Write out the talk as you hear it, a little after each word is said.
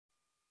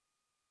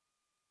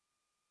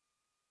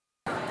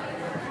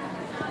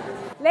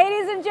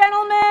Ladies and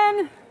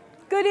gentlemen,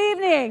 good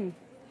evening.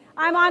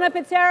 I'm Anna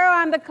Pitero.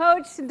 I'm the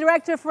coach and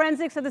director of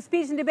forensics of the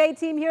speech and debate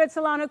team here at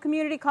Solano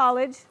Community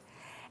College.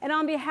 And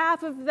on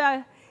behalf of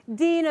the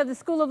Dean of the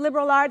School of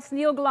Liberal Arts,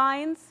 Neil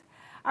Glines,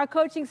 our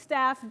coaching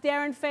staff,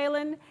 Darren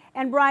Phelan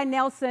and Brian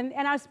Nelson,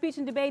 and our speech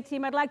and debate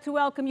team, I'd like to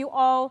welcome you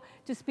all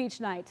to Speech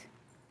Night.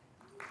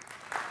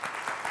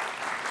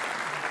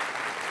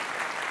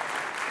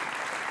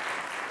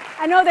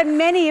 I know that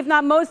many, if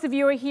not most of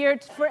you, are here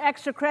for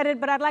extra credit,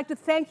 but I'd like to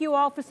thank you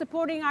all for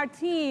supporting our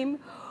team,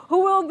 who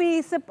will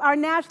be our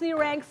nationally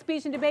ranked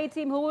speech and debate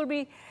team, who will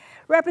be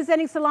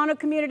representing Solano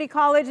Community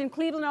College in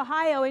Cleveland,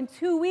 Ohio in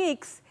 2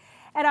 weeks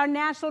at our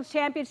national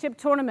championship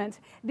tournament.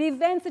 The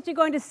events that you're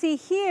going to see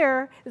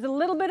here is a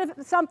little bit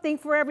of something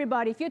for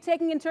everybody. If you're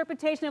taking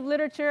interpretation of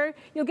literature,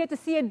 you'll get to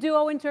see a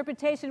duo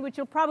interpretation, which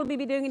you'll probably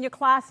be doing in your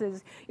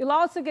classes. You'll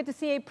also get to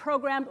see a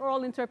programmed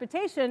oral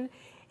interpretation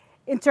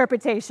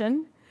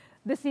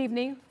this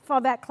evening for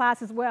that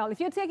class as well. If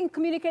you're taking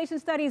Communication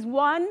Studies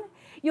 1,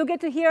 you'll get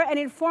to hear an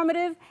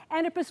informative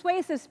and a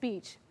persuasive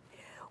speech.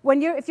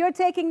 If you're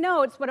taking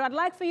notes, what I'd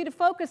like for you to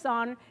focus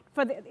on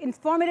for the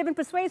informative and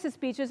persuasive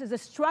speeches is the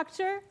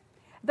structure,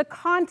 the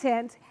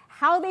content,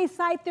 how they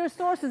cite their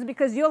sources,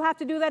 because you'll have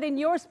to do that in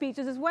your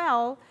speeches as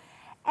well,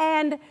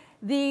 and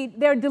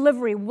their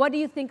delivery. What do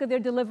you think of their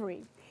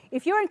delivery?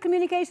 If you're in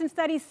Communication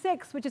Studies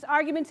 6, which is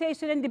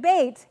argumentation and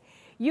debate,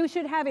 you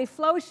should have a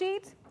flow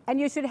sheet and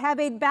you should have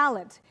a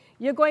ballot.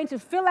 You're going to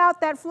fill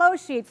out that flow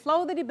sheet,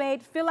 flow the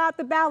debate, fill out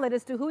the ballot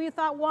as to who you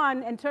thought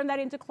won, and turn that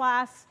into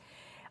class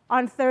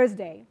on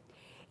Thursday.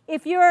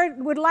 If you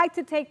would like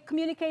to take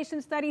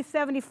Communication Studies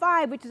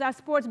 75, which is our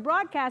sports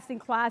broadcasting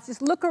class,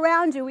 just look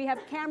around you. We have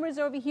cameras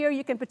over here.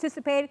 You can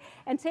participate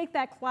and take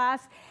that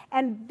class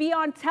and be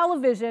on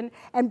television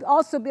and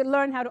also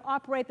learn how to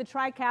operate the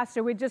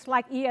TriCaster. We're just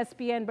like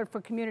ESPN, but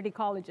for community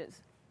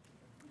colleges.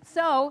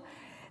 So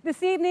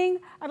this evening,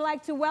 I'd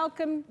like to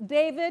welcome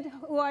David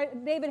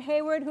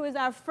Hayward, who is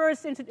our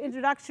first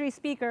introductory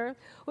speaker,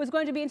 who is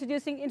going to be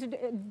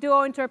introducing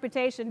duo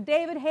interpretation.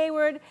 David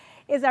Hayward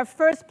is our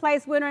first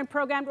place winner in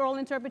programmed oral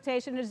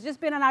interpretation, has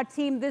just been on our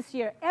team this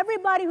year.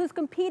 Everybody who's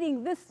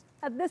competing this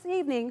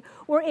evening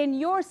were in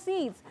your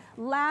seats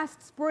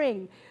last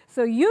spring.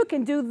 So you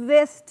can do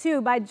this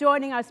too by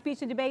joining our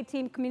speech and debate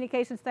team,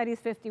 Communication Studies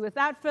 50.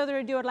 Without further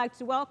ado, I'd like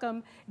to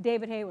welcome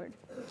David Hayward.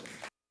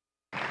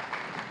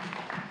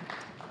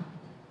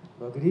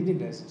 Well, good evening,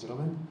 ladies and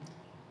gentlemen.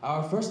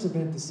 Our first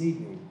event this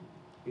evening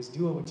is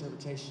duo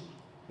interpretation.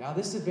 Now,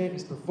 this event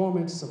is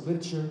performance of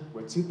literature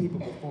where two people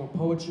perform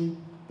poetry,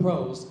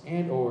 prose,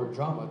 and/or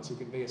drama to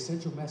convey a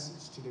central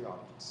message to their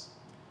audience.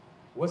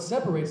 What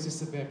separates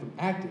this event from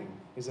acting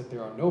is that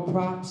there are no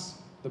props,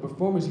 the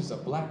performers use a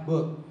black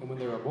book, and when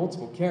there are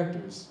multiple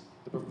characters,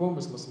 the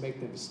performers must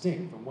make them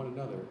distinct from one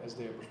another as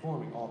they are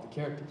performing all the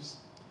characters.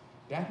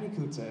 Daphne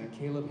Kuta and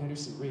Caleb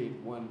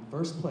Henderson-Reed won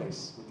first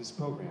place with this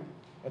program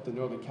at the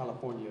Northern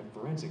California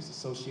Forensics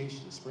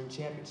Association Spring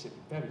Championship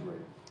in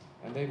February,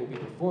 and they will be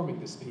performing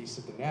this piece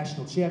at the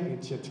National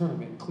Championship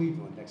Tournament in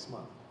Cleveland next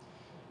month.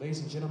 Ladies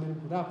and gentlemen,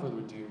 without further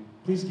ado,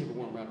 please give a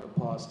warm round of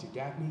applause to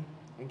Daphne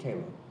and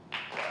Caleb.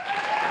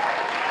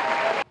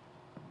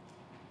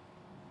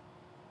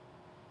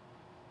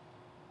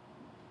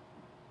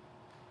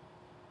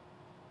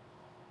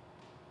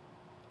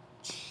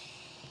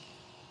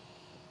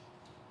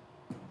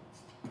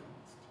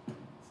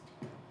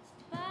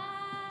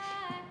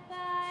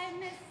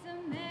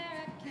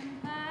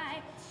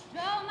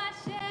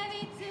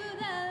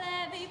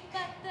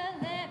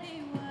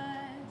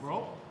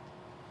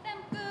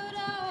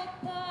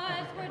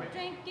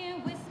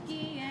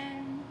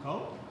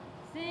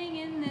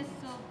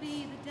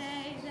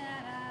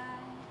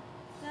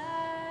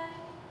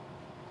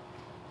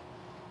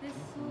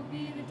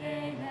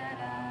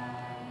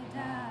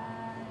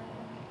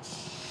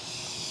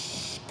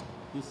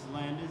 This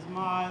land is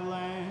my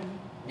land.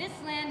 This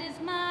land is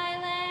my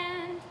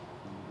land.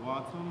 From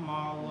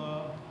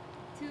Guatemala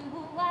to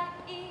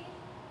Hawaii.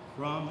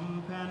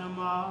 From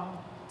Panama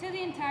to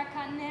the entire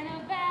continent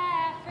of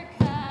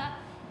Africa.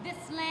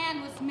 This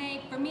land was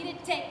made for me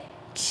to take.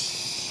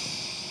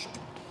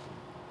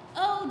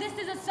 Oh, this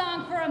is a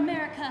song for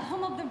America,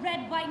 home of the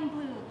red, white, and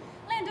blue.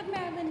 Land of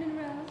Marilyn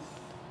Monroe.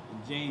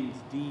 and James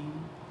Dean.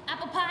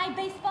 Apple pie,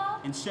 baseball.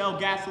 And Shell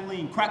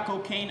gasoline, crack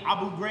cocaine,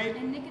 Abu Ghraib.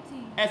 And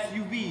nicotine.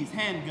 SUVs,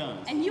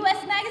 handguns. And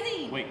US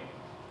Magazine. Wait,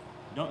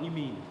 don't you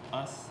mean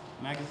Us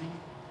Magazine?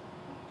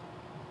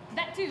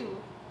 That too.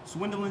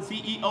 Swindling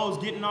CEOs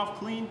getting off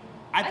clean?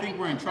 I think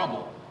we're in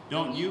trouble.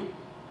 Don't you?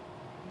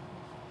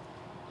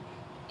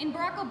 In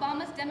Barack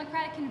Obama's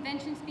Democratic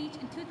Convention speech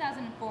in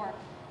 2004,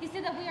 he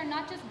said that we are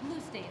not just blue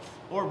states.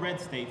 Or red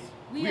states.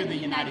 We're the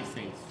United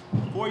States.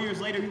 4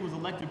 years later, he was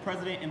elected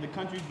president and the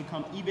country's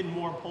become even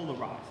more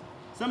polarized.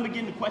 Some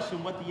begin to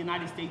question what the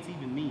United States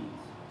even means.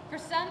 For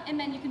some, it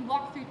meant you can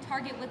walk through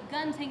Target with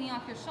guns hanging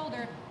off your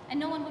shoulder and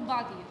no one would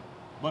bother you.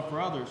 But for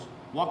others,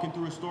 walking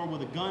through a store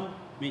with a gun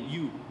meant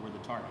you were the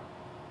target.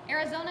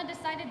 Arizona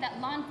decided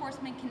that law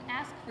enforcement can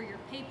ask for your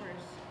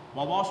papers.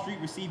 While Wall Street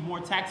received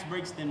more tax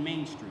breaks than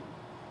Main Street.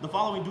 The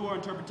following duo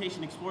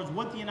interpretation explores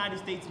what the United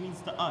States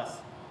means to us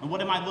and what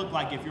it might look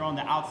like if you're on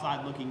the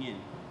outside looking in,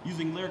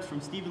 using lyrics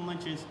from Stephen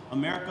Lynch's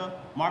America,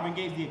 Marvin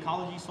Gaye's The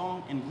Ecology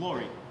Song, and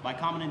Glory by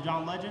Common and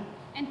John Legend.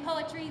 And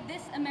poetry,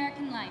 This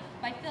American Life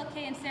by Phil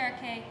Kay and Sarah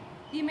Kay,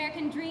 The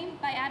American Dream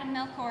by Adam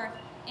Melchor,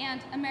 and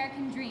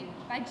American Dream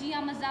by G.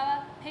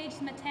 Yamazawa, Paige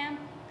Smetam,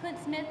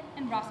 Clint Smith,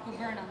 and Roscoe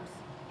Burnhams.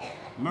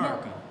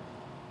 America.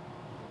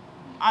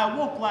 I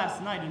awoke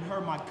last night and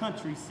heard my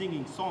country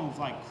singing songs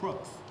like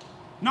crooks.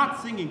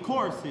 Not singing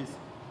choruses,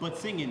 but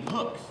singing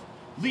hooks.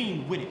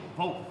 Lean with it,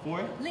 vote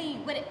for it.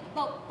 Lean with it,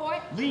 vote for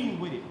it. Lean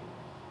with it,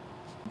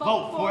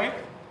 vote for it.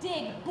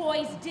 Dig,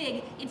 boys,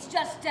 dig. It's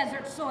just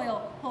desert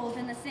soil. Holes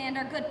in the sand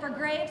are good for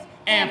graves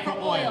And for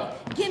oil.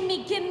 Give me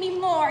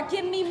more,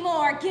 give me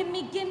more, give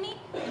me.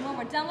 And when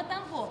we're done with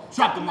them, we'll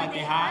Drop them like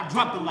they hide,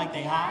 drop them like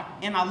they hide.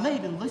 And I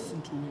laid and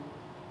listened to it.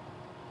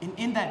 And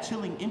in that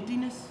chilling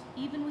emptiness,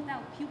 even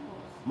without pupils,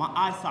 my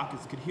eye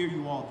sockets could hear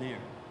you all there.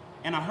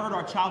 And I heard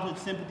our childhood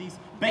sympathies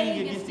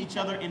banging against each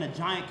other in a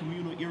giant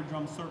communal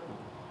eardrum circle,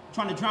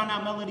 trying to drown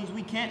out melodies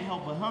we can't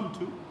help but hum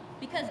to.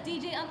 Because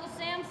DJ Uncle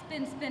Sam's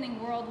been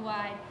spinning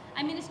worldwide.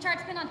 I mean, his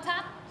chart's been on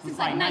top since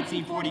like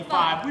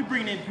 1945. We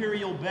bring the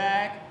imperial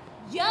back.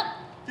 Yup.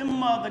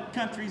 Them other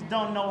countries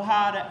don't know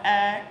how to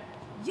act.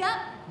 Yup.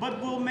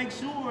 But we'll make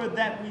sure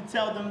that we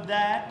tell them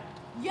that.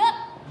 Yup.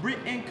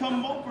 Britain,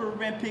 come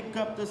over and pick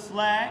up the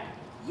slack.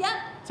 Yup.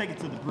 Take it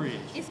to the bridge.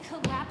 Is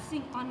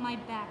collapsing on my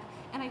back,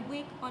 and I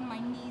wake on my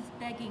knees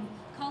begging,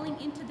 calling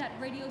into that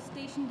radio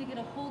station to get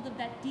a hold of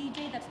that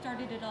DJ that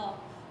started it all,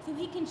 so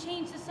he can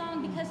change the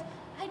song because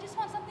I just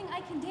want something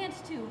I can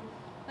dance to.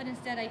 But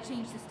instead I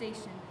changed the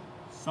station.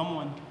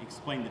 Someone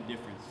explain the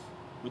difference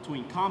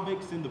between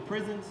convicts in the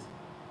prisons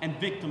and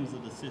victims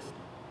of the system.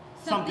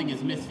 Something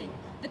is missing.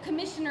 The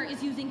commissioner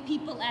is using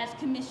people as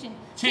commission.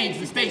 Change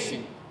the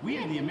station. We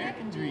are the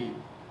American dream.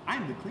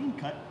 I'm the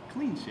clean-cut,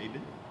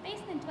 clean-shaven.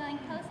 Basement-dwelling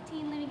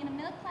post-teen living in a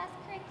middle-class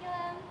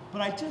curriculum.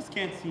 But I just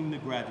can't seem to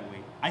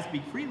graduate. I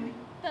speak freely.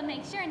 But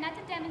make sure not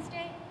to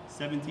demonstrate.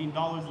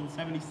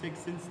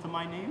 $17.76 to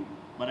my name,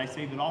 but I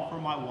save it all for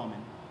my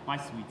woman, my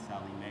sweet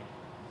Sally Mae.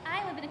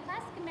 I live in a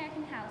classic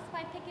American house.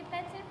 Why picket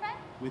fence in front?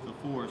 With a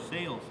for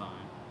sale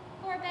sign.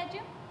 4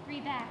 bedroom,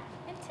 3 bath,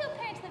 and 2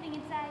 parents living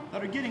inside.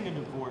 That are getting a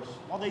divorce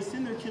while they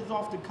send their kids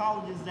off to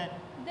colleges that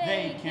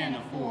They can't can't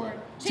afford.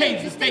 afford.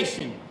 Change the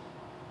station.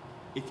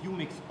 If you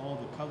mix all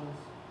the colors,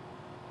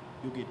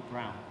 you'll get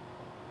brown.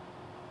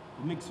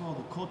 But mix all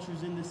the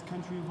cultures in this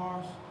country of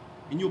ours,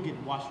 and you'll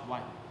get washed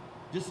white.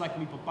 Just like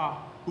me papa,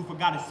 who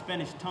forgot his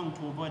Spanish tongue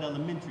to avoid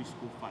elementary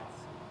school fights.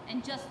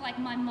 And just like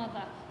my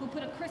mother, who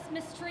put a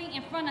Christmas tree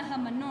in front of her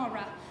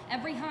menorah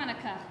every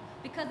Hanukkah,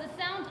 because the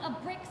sound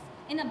of bricks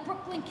in a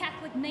Brooklyn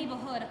Catholic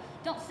neighborhood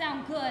don't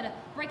sound good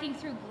breaking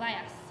through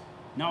glass.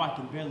 Now I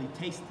can barely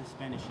taste the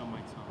Spanish on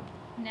my tongue.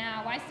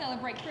 Now I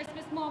celebrate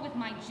Christmas more with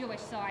my Jewish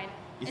side.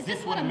 Is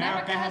this what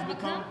America has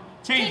become?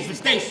 Change the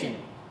station.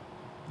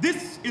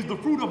 This is the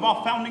fruit of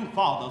our founding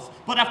fathers,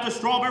 but after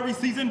strawberry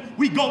season,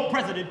 we go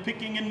president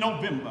picking in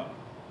November.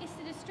 It's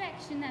the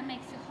distraction that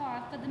makes it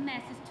hard for the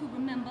masses to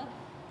remember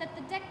that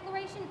the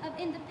Declaration of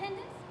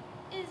Independence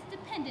is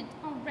dependent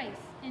on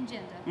race and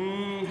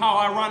gender. How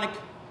ironic.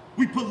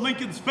 We put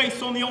Lincoln's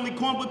face on the only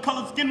corn with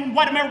colored skin when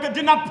white America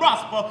did not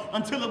prosper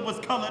until it was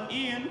colored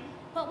in.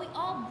 But we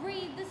all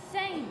breathe the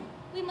same.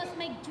 We must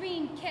make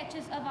dream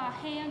catches of our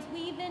hands,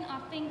 weaving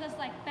our fingers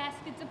like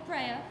baskets of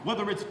prayer.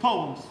 Whether it's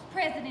poems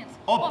Presidents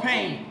or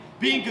pain,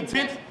 being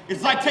content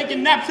is like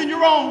taking naps in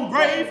your own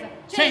grave.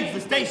 Change the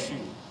station.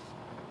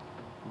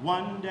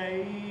 One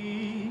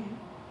day,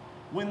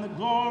 when the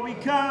glory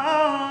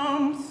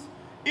comes,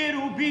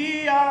 it'll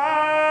be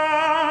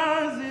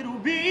ours, it'll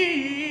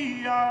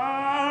be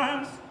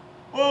ours.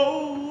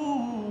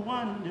 Oh,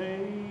 one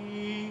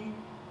day,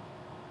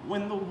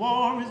 when the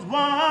war is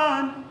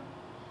won,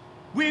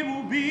 we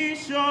will be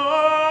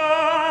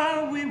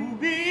sure, we will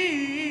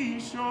be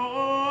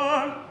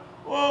sure.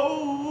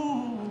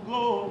 Oh,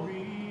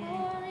 glory,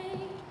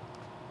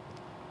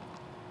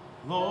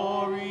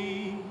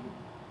 glory,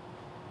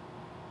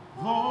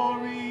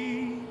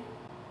 glory,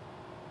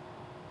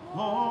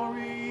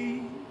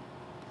 glory.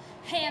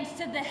 Hands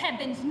to the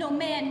heavens, no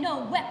man,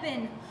 no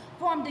weapon.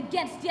 Formed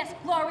against, yes,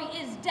 glory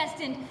is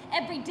destined.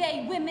 Every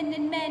day, women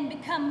and men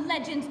become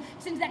legends.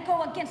 Sins that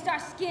go against our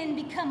skin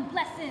become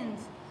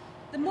blessings.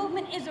 The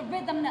movement is a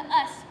rhythm to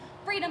us.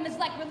 Freedom is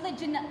like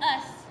religion to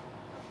us.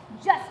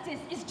 Justice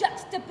is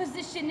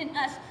juxtaposition in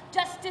us.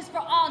 Justice for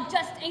all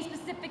just ain't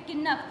specific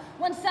enough.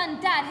 One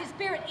son died, his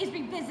spirit is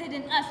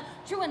revisiting us.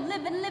 True and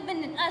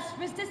living in us.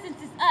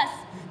 Resistance is us.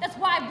 That's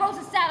why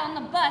Rosa sat on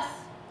the bus.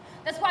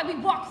 That's why we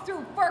walk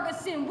through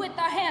Ferguson with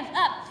our hands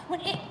up.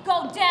 When it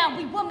go down,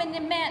 we woman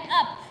and man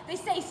up. They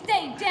say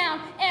stay down,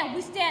 and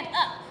we stand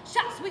up.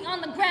 Shots we on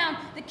the ground,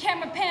 the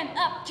camera panned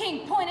up.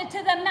 King pointed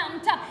to the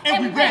mountaintop,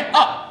 And we ran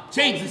up.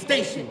 Change the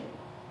station.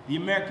 The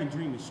American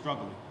dream is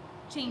struggling.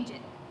 Change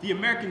it. The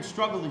American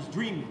struggle is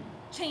dreaming.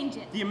 Change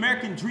it. The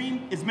American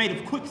dream is made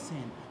of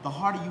quicksand. The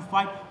harder you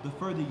fight, the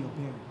further you're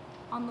buried.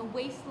 On the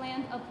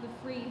wasteland of the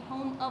free,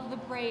 home of the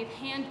brave,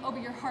 hand over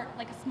your heart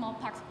like a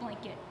smallpox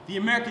blanket. The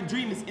American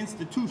dream is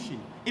institution.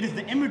 It is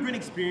the immigrant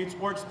experience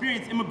or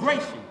experience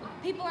immigration.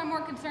 People are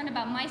more concerned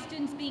about my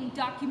students being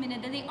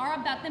documented than they are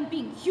about them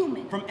being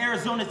human. From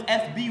Arizona's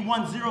SB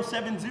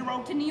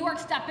 1070 to New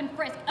York's stop and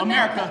frisk.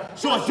 America,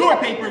 show us your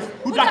papers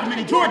who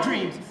documented your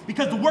dreams.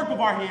 Because the work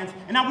of our hands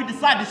and how we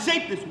decide to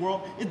shape this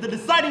world is the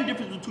deciding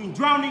difference between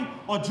drowning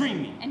or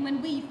dreaming. And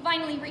when we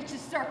finally reach the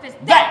surface,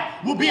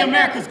 that will be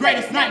America's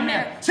greatest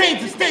nightmare. Change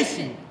the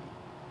station.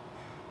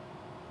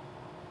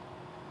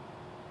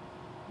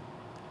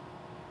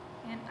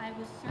 And I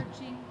was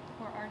searching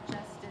for our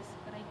justice,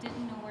 but I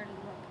didn't know where to look.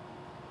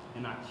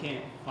 And I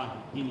can't find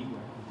it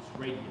anywhere in this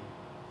radio.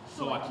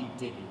 So I keep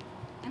digging.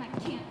 And I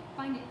can't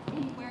find it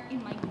anywhere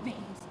in my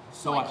veins.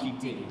 So I keep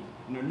digging.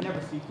 And there never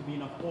seems to be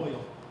enough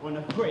oil or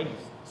enough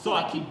graves. So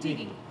I keep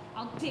digging.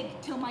 I'll dig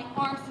till my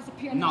arms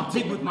disappear. And I'll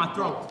dig with my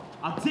throat.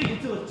 I'll dig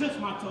until it's just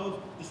my toes.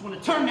 Just want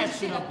to turn that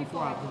shit up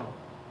before I go.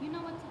 You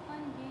know what's a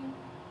fun game?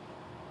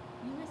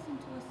 You listen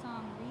to a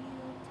song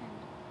real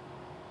tender.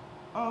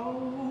 Oh,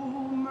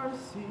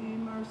 mercy,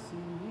 mercy.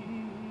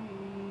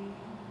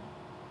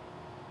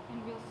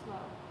 And real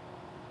slow.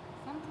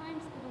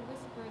 Sometimes it'll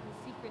whisper the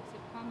secrets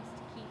it promised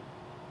to keep.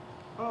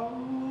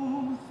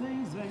 Oh,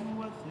 things ain't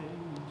what they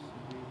used to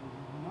be.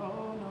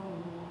 No, no.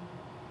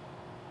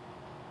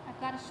 I've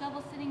got a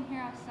shovel sitting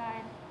here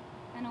outside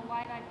and a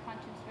wide-eyed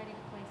conscience ready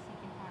to play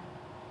seek and harm.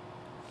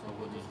 So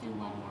we'll just do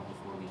one more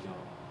before we go.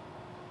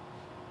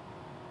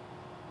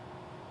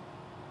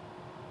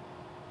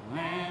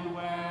 Land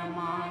where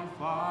my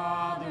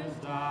fathers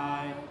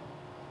died.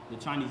 The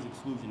Chinese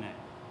Exclusion Act.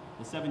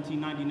 The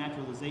 1790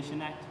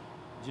 Naturalization Act.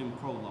 Jim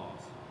Crow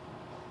laws.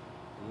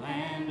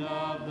 Land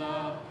of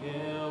the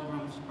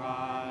Pilgrim's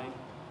Pride.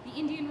 The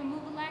Indian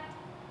Removal Act.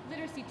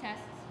 Literacy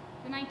tests.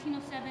 The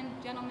 1907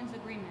 Gentleman's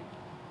Agreement.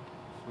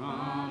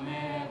 From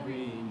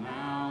every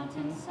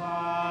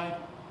mountainside.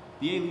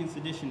 The Alien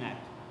Sedition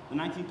Act. The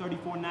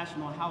 1934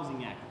 National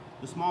Housing Act.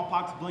 The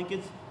Smallpox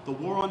Blankets. The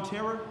War on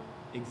Terror.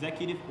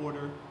 Executive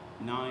Order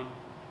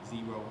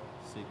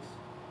 9066.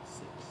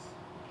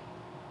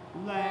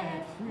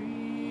 Let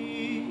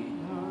freedom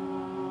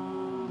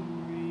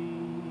ring.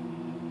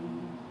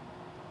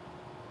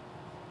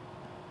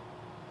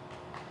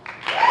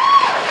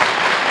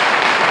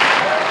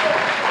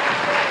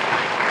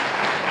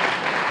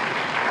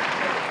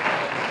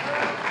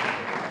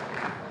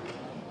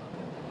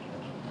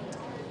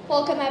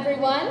 Welcome,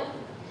 everyone.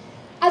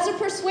 As a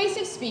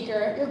persuasive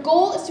speaker, your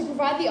goal is to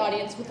provide the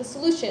audience with a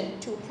solution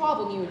to a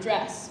problem you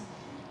address.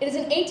 It is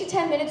an 8 to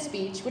 10 minute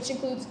speech, which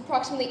includes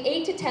approximately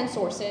 8 to 10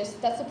 sources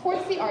that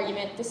supports the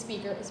argument the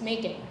speaker is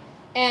making.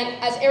 And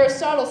as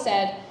Aristotle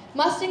said,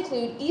 must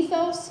include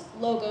ethos,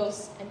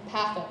 logos, and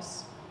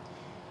pathos.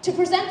 To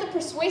present the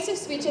persuasive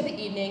speech of the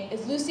evening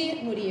is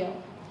Lucy Murillo.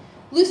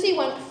 Lucy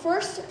won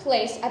first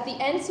place at the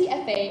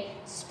NCFA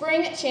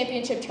Spring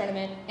Championship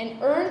Tournament and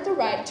earned the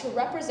right to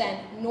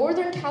represent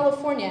Northern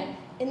California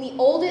in the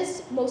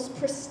oldest, most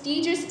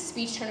prestigious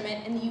speech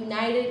tournament in the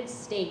United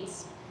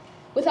States.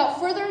 Without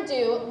further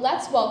ado,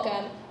 let's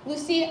welcome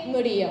Lucy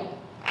Murillo.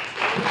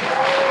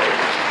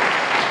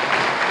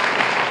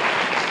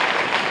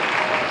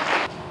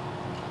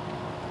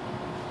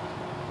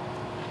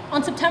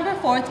 On September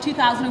 4th,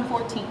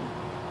 2014,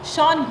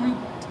 Sean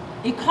Grubert,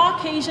 a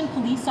Caucasian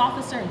police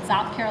officer in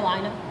South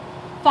Carolina,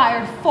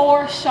 fired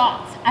 4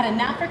 shots at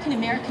an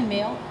African-American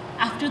male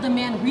after the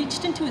man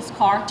reached into his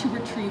car to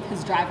retrieve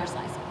his driver's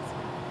license.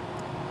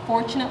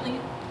 Fortunately,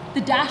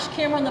 the dash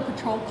camera on the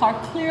patrol car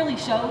clearly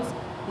shows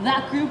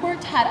that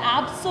Grubert had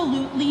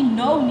absolutely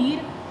no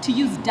need to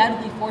use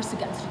deadly force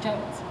against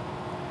Jones.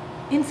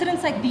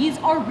 Incidents like these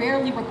are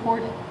rarely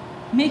recorded,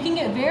 making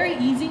it very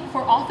easy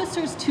for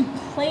officers to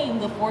claim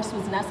the force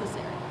was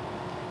necessary.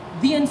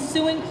 The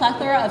ensuing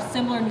plethora of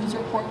similar news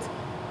reports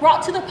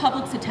brought to the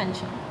public's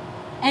attention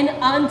an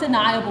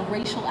undeniable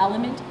racial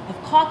element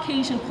of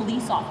Caucasian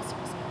police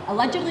officers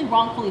allegedly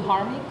wrongfully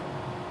harming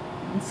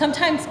and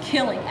sometimes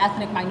killing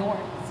ethnic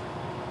minorities.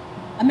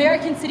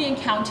 American City and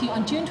County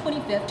on June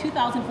 25,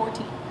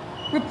 2014,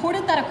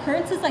 reported that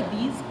occurrences like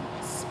these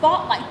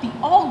spotlight the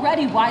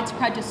already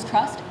widespread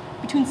distrust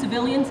between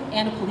civilians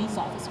and police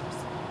officers.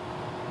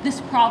 This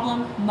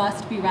problem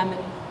must be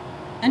remedied.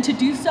 And to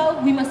do so,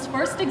 we must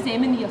first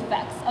examine the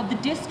effects of the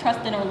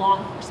distrust in our law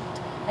enforcement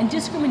and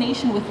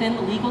discrimination within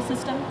the legal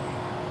system.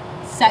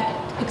 Second,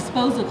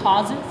 expose the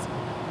causes.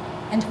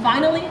 And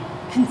finally,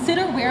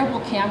 consider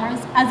wearable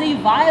cameras as a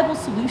viable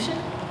solution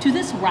to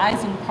this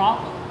rising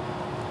problem.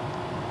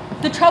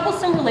 The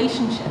troublesome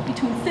relationship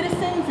between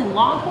citizens and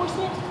law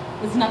enforcement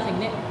is nothing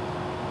new.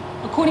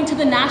 According to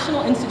the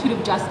National Institute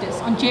of Justice,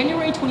 on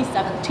January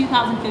 27,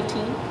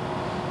 2015,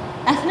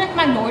 ethnic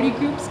minority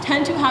groups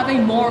tend to have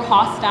a more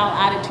hostile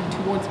attitude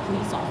towards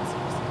police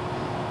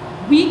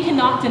officers. We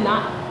cannot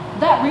deny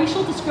that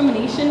racial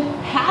discrimination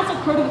has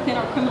occurred within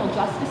our criminal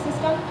justice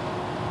system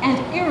and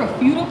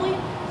irrefutably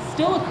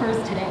still occurs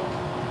today.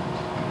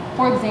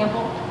 For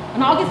example,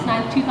 on August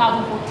 9,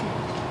 2014,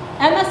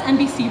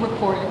 MSNBC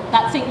reported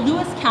that St.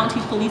 Louis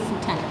County Police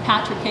Lieutenant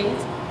Patrick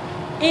Hayes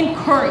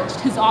encouraged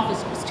his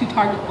officers to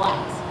target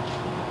blacks.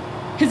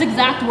 His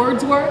exact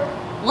words were,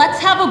 "Let's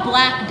have a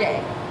black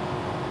day.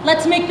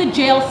 Let's make the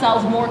jail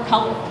cells more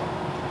colorful."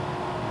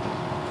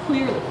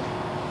 Clearly,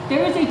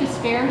 there is a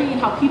disparity in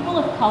how people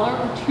of color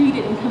are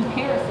treated in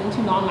comparison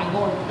to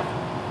non-minorities.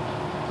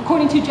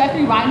 According to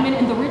Jeffrey Reinman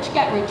in The Rich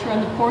Get Richer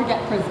and the Poor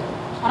Get Prison,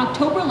 on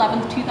October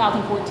 11,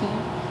 2014,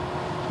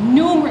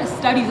 numerous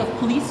studies of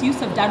police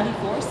use of deadly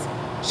force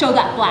show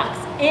that blacks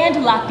and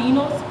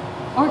Latinos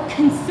are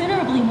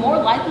considerably more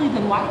likely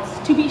than whites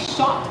to be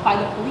shot by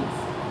the police.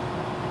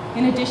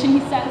 In addition,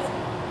 he says,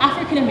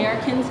 African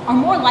Americans are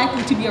more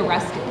likely to be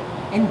arrested,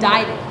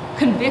 indicted,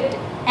 convicted,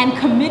 and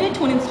committed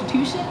to an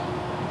institution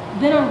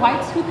than are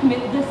whites who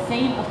commit the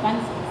same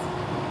offenses.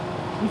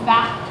 In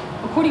fact,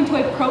 according to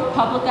a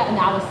ProPublica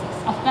analysis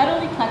of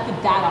federally collected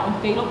data on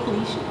fatal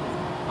police shootings,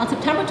 on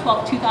September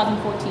 12,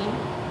 2014,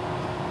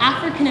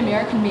 African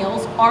American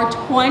males are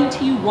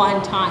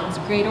 21 times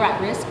greater at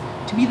risk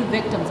to be the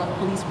victims of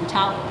police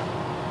brutality.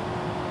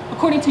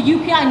 According to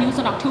UPI News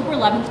on October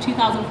 11,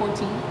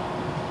 2014,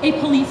 a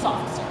police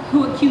officer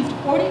who accused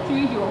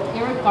 43-year-old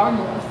Eric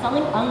Gardner of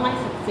selling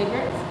unlicensed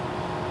cigarettes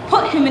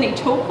put him in a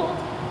chokehold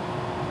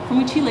from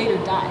which he later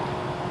died.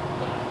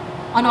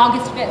 On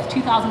August 5,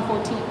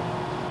 2014,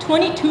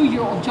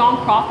 22-year-old John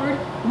Crawford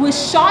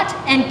was shot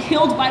and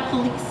killed by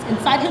police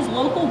inside his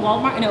local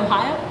Walmart in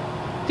Ohio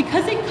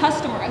because a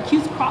customer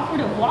accused Crawford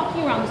of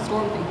walking around the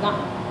store with a gun.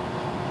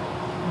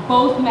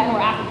 Both men were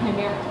African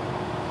American,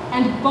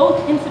 and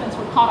both incidents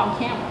were caught on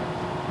camera.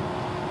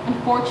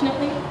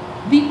 Unfortunately,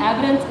 the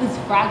evidence is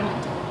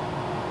fragmented,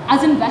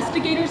 as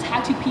investigators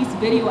had to piece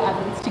video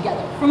evidence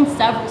together from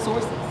several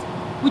sources,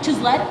 which has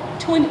led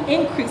to an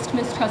increased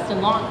mistrust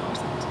in law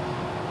enforcement.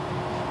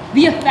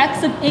 The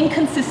effects of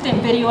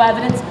inconsistent video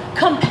evidence,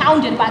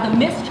 compounded by the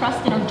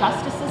mistrust in our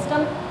justice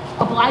system,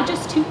 oblige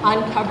us to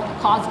uncover the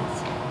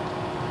causes.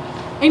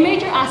 A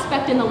major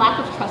aspect in the lack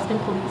of trust in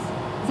police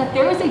is that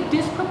there is a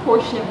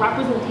disproportionate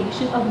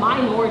representation of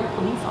minority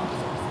police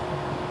officers,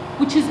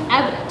 which is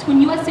evident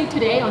when USA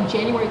Today on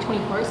January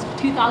 21st,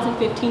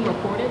 2015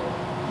 reported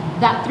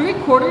that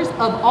 3/4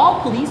 of all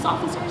police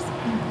officers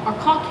are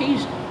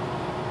Caucasian.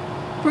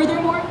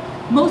 Furthermore,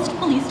 most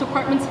police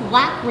departments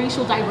lack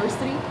racial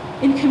diversity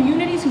in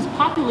communities whose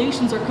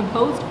populations are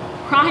composed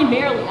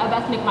primarily of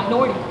ethnic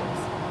minority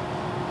groups.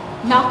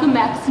 Malcolm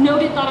X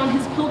noted that on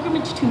his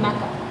pilgrimage to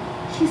Mecca,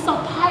 he saw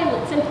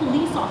pilots and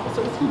police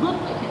officers who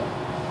looked like him,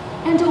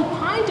 and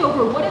opined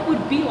over what it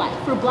would be like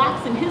for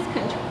blacks in his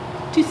country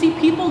to see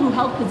people who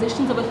held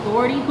positions of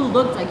authority who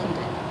looked like he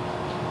did.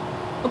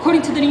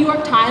 According to the New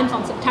York Times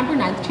on September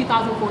 9,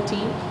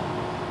 2014,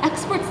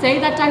 experts say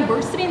that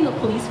diversity in the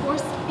police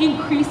force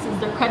increases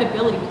their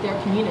credibility with their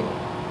community,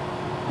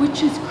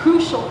 which is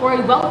crucial for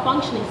a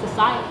well-functioning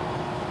society.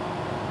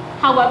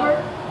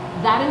 However,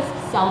 that is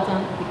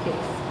seldom the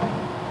case.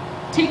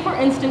 Take, for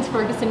instance,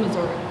 Ferguson,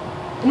 Missouri,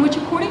 in which,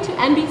 according to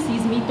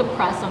NBC's Meet the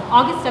Press on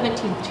August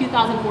 17,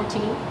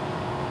 2014,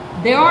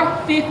 there are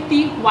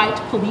 50 white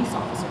police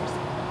officers,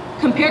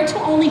 compared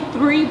to only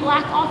 3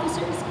 black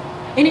officers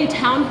in a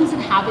town whose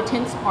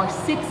inhabitants are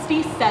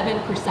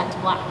 67%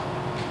 black.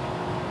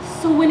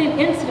 So when an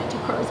incident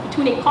occurs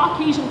between a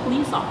Caucasian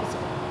police officer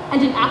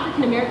and an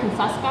African-American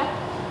suspect,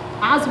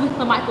 as with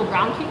the Michael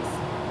Brown case,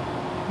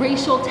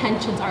 racial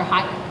tensions are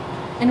heightened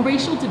and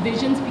racial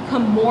divisions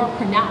become more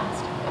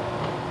pronounced.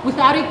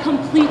 Without a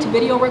complete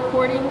video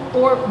recording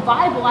or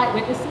viable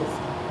eyewitnesses,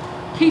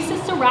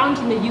 cases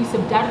surrounding the use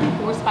of deadly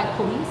force by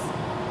police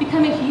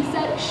become a he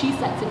said, she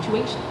said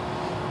situation.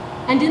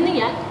 And in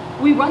the end,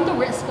 we run the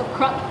risk of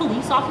corrupt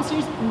police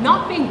officers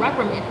not being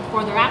reprimanded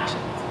for their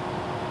actions.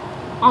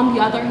 On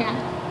the other hand,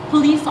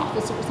 police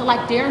officers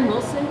like Darren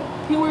Wilson,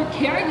 who are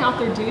carrying out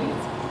their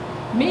duties,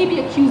 may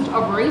be accused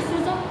of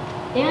racism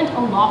and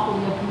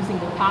unlawfully abusing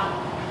their power.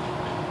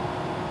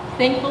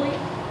 Thankfully,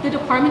 the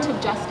Department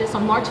of Justice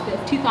on March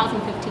 5,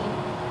 2015,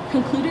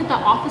 concluded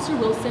that Officer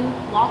Wilson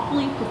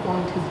lawfully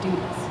performed his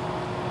duties.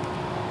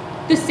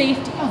 The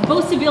safety of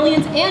both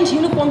civilians and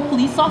uniformed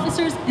police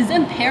officers is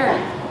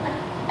imperative,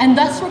 and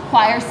thus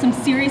requires some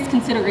serious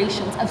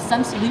considerations of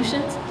some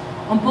solutions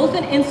on both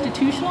an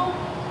institutional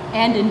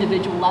and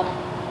individual level.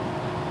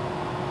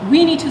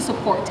 We need to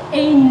support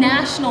a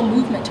national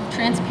movement of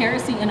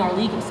transparency in our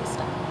legal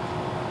system.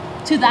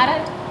 To that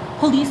end,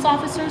 police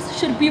officers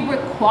should be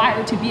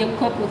required to be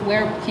equipped with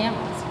wearable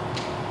cameras.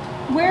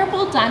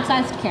 Wearable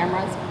dime-sized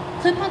cameras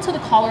clip onto the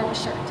collar of a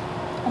shirt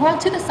or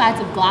onto the sides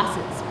of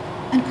glasses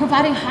and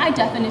provide a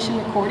high-definition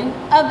recording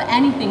of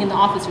anything in the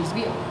officer's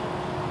view.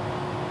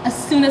 As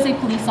soon as a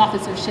police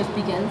officer's shift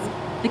begins,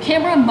 the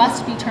camera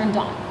must be turned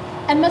on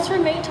and must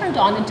remain turned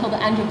on until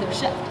the end of their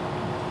shift,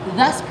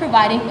 thus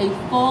providing a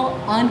full,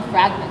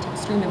 unfragmented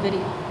stream of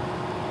video.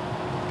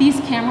 These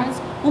cameras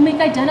will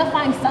make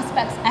identifying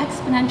suspects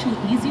exponentially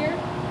easier,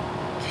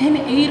 can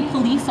aid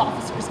police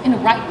officers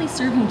in rightly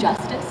serving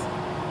justice,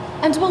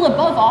 and will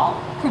above all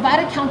provide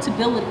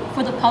accountability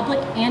for the public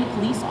and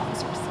police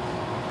officers.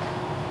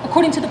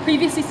 According to the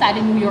previously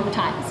cited New York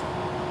Times,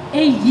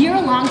 A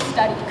year-long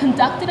study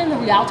conducted in the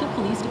Rialto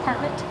Police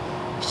Department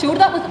showed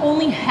that with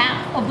only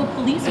half of the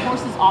police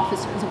force's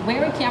officers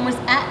wearing cameras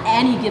at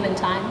any given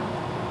time,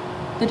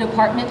 the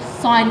department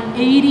saw an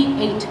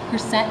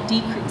 88%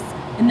 decrease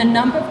in the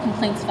number of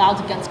complaints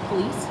filed against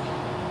police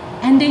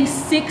and a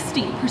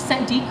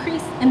 60%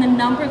 decrease in the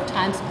number of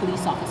times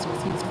police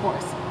officers used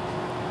force.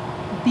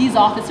 These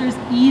officers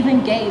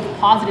even gave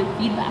positive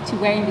feedback to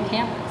wearing the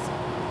cameras.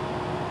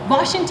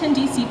 Washington,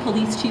 D.C.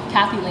 Police Chief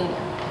Kathy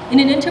Lanier, in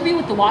an interview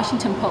with the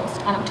Washington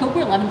Post on October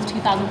 11,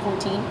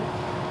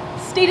 2014,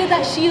 stated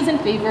that she is in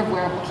favor of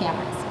wearable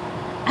cameras,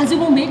 as it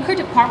will make her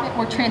department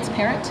more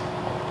transparent,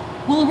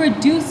 will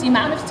reduce the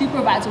amount of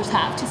supervisors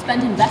have to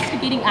spend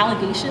investigating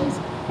allegations,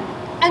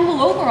 and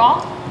will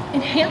overall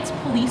enhance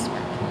police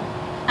work,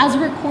 as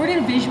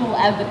recorded visual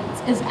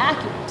evidence is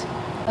accurate,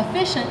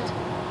 efficient,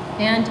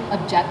 and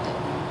objective.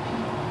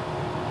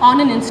 On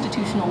an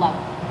institutional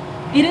level,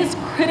 it is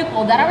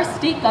critical that our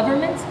state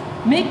governments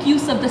make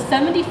use of the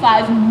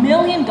 $75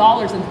 million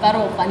in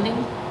federal funding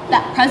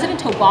that President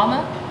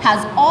Obama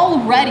has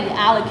already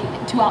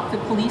allocated to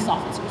outfit police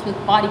officers with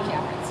body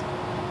cameras.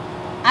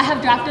 I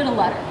have drafted a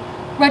letter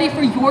ready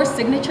for your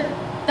signature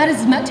that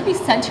is meant to be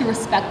sent to your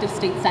respective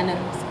state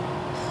senators,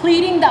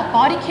 pleading that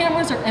body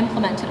cameras are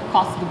implemented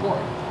across the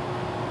board.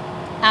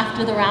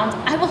 After the round,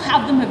 I will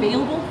have them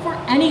available for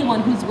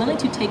anyone who's willing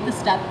to take the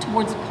step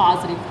towards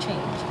positive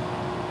change.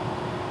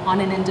 On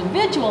an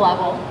individual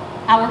level,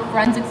 our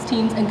forensics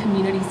teams and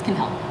communities can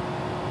help.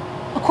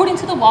 According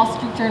to the Wall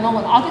Street Journal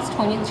on August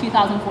 20th,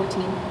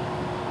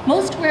 2014,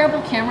 most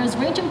wearable cameras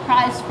range in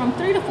price from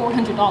 $300 to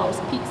 $400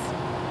 a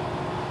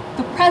piece.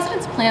 The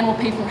president's plan will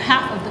pay for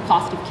half of the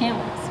cost of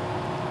cameras.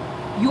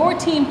 Your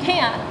team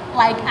can,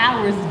 like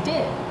ours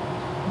did,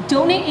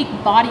 donate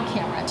a body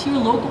camera to your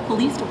local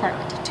police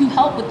department to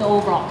help with the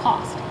overall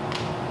cost.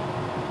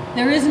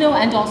 There is no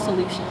end-all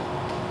solution.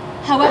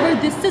 However,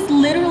 this is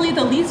literally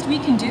the least we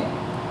can do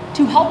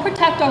to help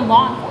protect our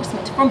law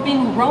enforcement from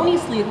being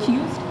erroneously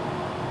accused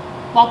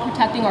while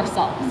protecting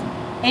ourselves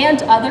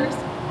and others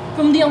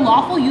from the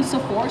unlawful use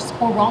of force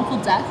or wrongful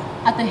death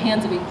at the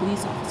hands of a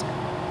police officer.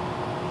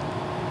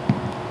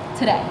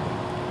 Today,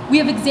 we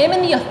have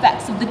examined the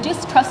effects of the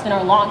distrust in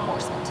our law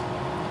enforcement,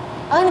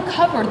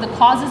 uncovered the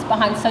causes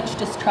behind such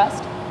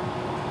distrust,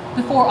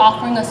 before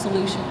offering a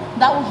solution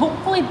that will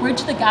hopefully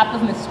bridge the gap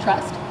of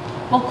mistrust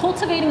while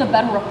cultivating a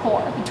better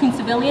rapport between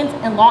civilians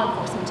and law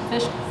enforcement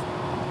officials.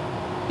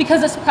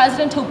 Because as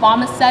President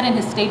Obama said in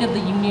his State of the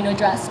Union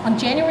address on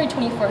January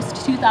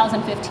 21st,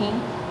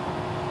 2015,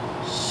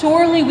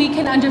 surely we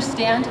can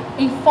understand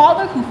a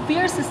father who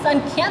fears his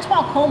son can't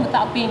walk home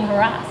without being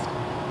harassed.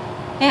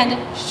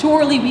 And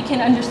surely we can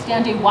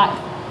understand a wife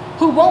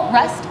who won't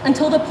rest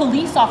until the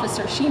police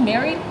officer she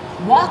married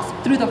walks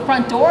through the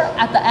front door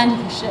at the end of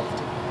the shift.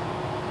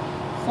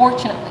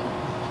 Fortunately,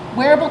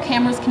 wearable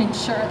cameras can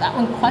ensure that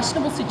when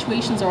questionable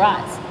situations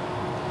arise,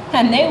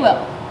 and they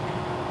will,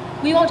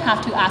 we won't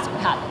have to ask what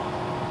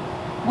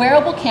happened.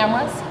 Wearable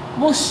cameras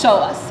will show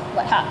us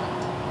what happened.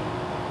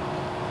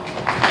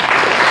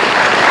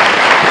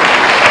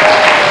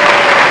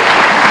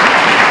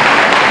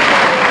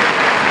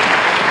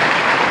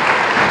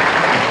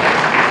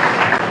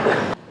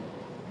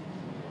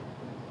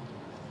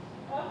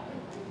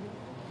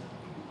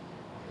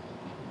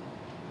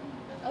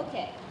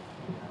 Okay.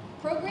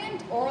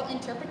 Programmed oral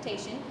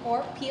interpretation,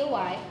 or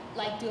POI,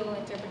 like duo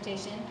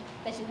interpretation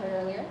that you heard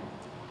earlier,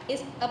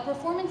 is a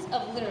performance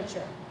of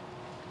literature,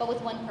 but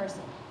with one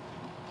person.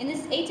 In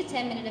this 8 to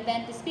 10 minute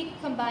event, the speaker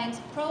combines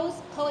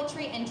prose,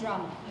 poetry, and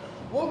drama,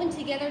 woven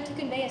together to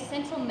convey a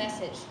central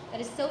message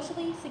that is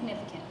socially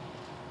significant.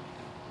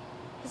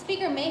 The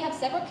speaker may have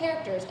several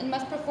characters and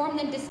must perform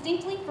them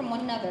distinctly from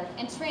one another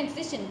and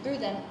transition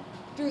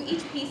through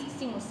each piece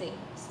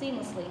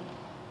seamlessly.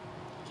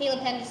 Caleb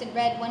Henderson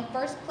Red won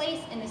first place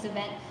in this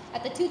event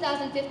at the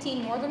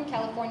 2015 Northern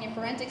California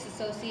Forensics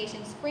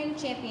Association Spring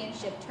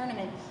Championship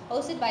Tournament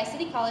hosted by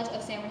City College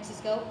of San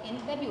Francisco in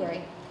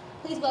February.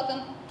 Please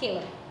welcome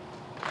Caleb.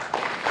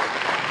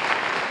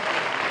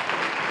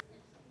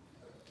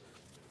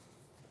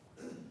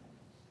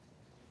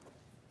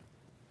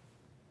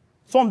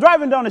 So I'm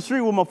driving down the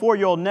street with my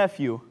 4-year-old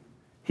nephew.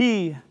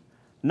 He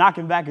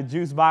knocking back a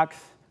juice box,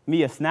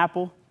 me a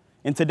Snapple.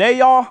 And today,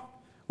 y'all,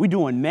 we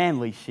doing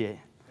manly shit.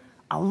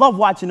 I love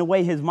watching the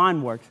way his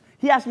mind works.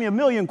 He asked me a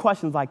million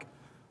questions like,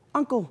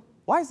 Uncle,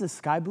 why is the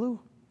sky blue?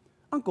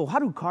 Uncle, how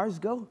do cars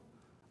go?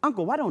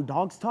 Uncle, why don't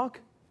dogs talk?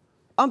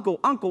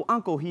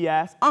 Uncle, he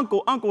asked.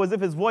 Uncle, as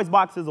if his voice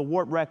box is a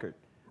warped record.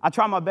 I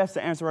try my best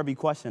to answer every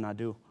question I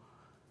do.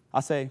 I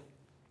say,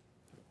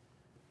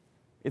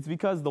 it's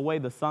because the way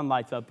the sun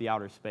lights up the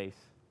outer space.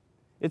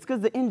 It's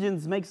because the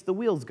engines makes the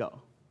wheels go.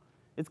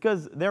 It's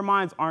because their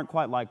minds aren't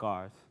quite like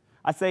ours.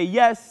 I say,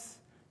 yes,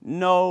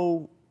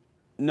 no,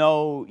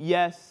 no,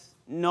 yes,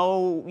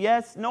 no,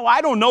 yes, no,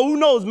 I don't know, who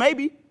knows,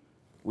 maybe.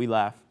 We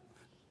laugh.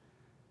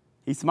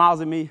 He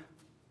smiles at me,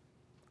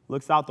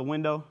 looks out the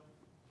window,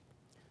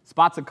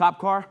 spots a cop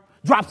car,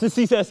 drops the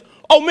seat, says,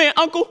 oh man,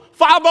 Uncle,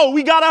 5-0,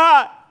 we gotta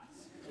hide.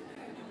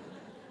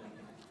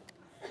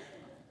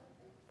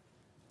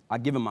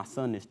 I've given my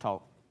son this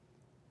talk.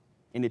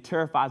 And it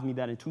terrifies me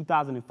that in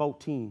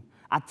 2014,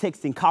 I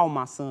text and call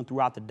my son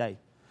throughout the day.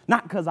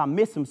 Not because I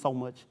miss him so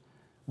much,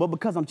 but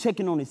because I'm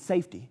checking on his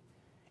safety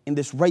in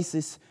this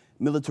racist,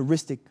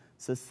 militaristic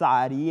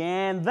society.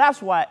 And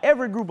that's why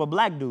every group of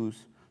black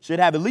dudes should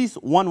have at least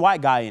one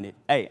white guy in it.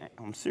 Hey,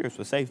 I'm serious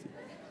for safety.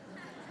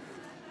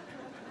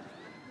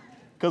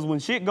 Because when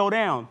shit go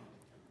down,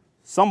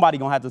 somebody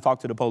gonna have to talk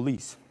to the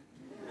police.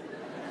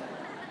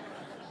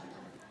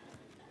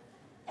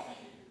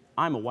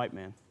 I'm a white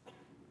man.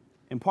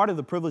 And part of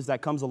the privilege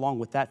that comes along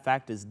with that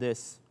fact is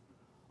this.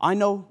 I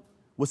know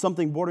with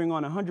something bordering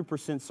on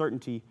 100%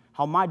 certainty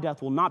how my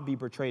death will not be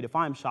portrayed if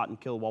I am shot and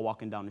killed while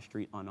walking down the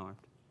street unarmed.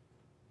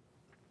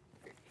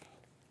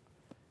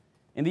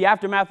 In the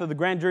aftermath of the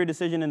grand jury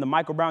decision in the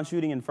Michael Brown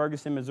shooting in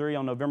Ferguson, Missouri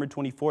on November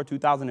 24,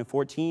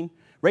 2014,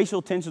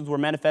 racial tensions were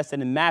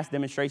manifested in mass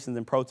demonstrations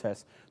and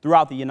protests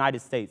throughout the United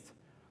States.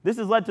 This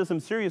has led to some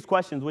serious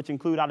questions, which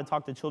include how to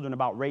talk to children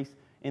about race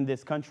in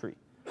this country.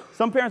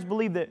 Some parents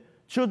believe that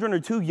children are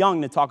too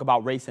young to talk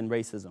about race and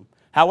racism.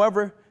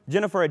 However,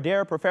 Jennifer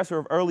Adair, professor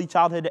of early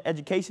childhood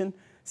education,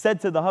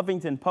 said to the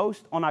Huffington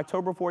Post on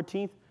October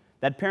 14th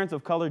that parents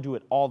of color do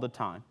it all the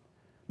time.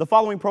 The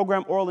following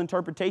program, Oral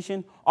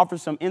Interpretation,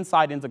 offers some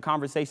insight into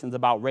conversations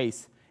about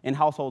race in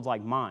households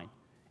like mine.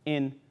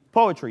 In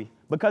poetry,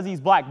 Because He's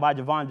Black by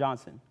Javon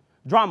Johnson.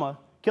 Drama,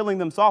 Killing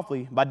Them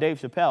Softly by Dave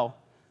Chappelle.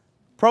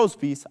 Prose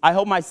piece, I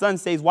Hope My Son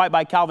Stays White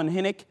by Calvin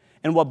Hinnick.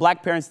 And What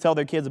Black Parents Tell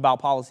Their Kids About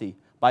Policy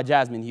by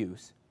Jasmine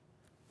Hughes.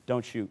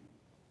 Don't shoot.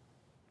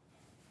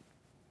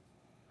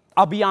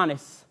 I'll be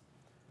honest.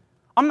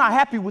 I'm not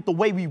happy with the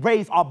way we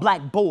raise our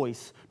black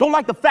boys. Don't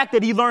like the fact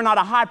that he learned how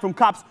to hide from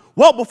cops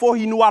well before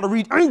he knew how to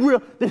read.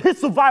 Angrier that his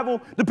survival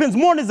depends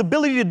more on his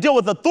ability to deal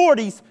with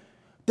authorities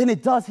than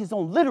it does his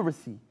own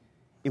literacy.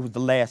 It was the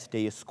last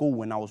day of school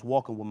when I was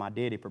walking with my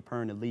daddy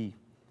preparing to leave.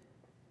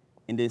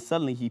 And then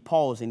suddenly he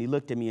paused and he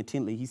looked at me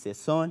intently. He said,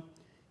 son,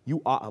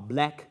 you are a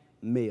black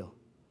male.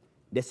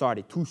 That's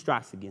already 2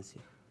 strikes against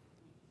you.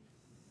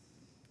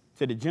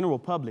 To the general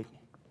public,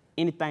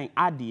 anything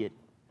I did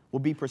will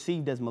be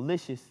perceived as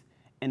malicious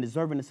and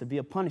deserving of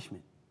severe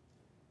punishment.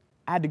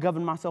 I had to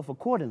govern myself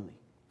accordingly.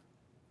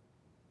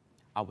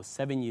 I was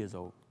 7 years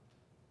old.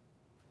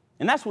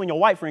 And that's when your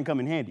white friend come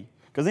in handy.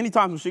 Because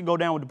anytime some shit go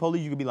down with the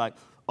police, you could be like,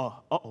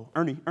 uh-oh,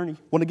 Ernie,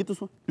 want to get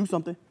this one? Do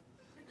something.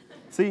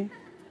 See?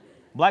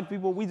 Black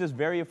people, we just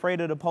very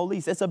afraid of the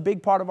police. It's a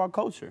big part of our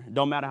culture.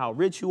 Don't matter how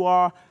rich you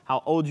are,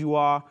 how old you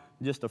are,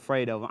 just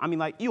afraid of them. I mean,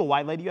 like, you a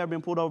white lady, you ever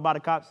been pulled over by the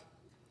cops?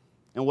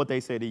 And what they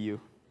say to you?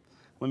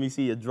 Let me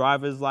see your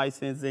driver's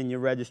license and your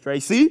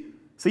registration.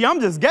 See, I'm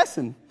just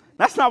guessing.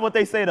 That's not what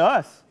they say to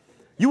us.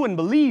 You wouldn't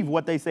believe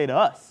what they say to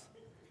us.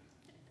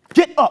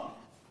 Get up.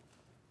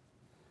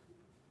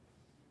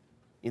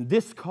 In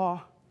this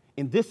car,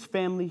 in this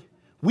family,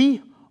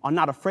 we are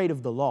not afraid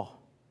of the law.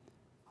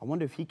 I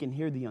wonder if he can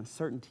hear the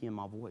uncertainty in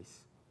my voice.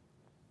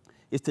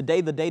 Is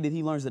today the day that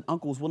he learns that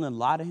Uncle is willing to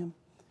lie to him?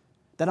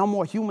 That I'm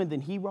more human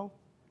than Hero?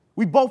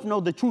 We both know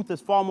the truth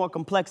is far more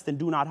complex than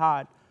Do Not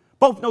Hide.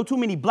 Both know too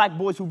many black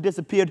boys who've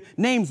disappeared,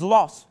 names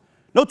lost.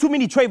 Know too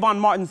many Trayvon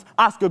Martins,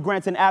 Oscar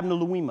Grants, and Abner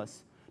Louimas.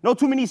 Know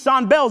too many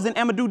Sean Bells and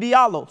Amadou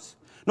Diallos.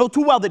 Know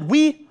too well that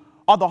we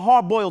are the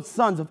hard-boiled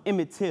sons of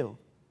Emmett Till.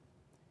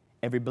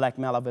 Every black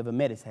male I've ever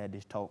met has had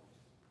this talk.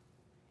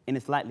 And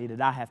it's likely that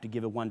I have to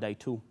give it one day,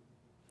 too.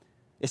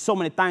 There's so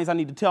many things I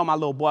need to tell my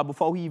little boy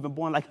before he even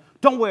born, like,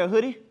 don't wear a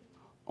hoodie.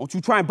 Don't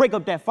you try and break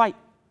up that fight.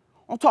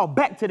 Don't talk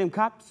back to them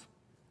cops.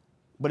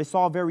 But it's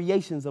all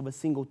variations of a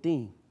single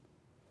theme.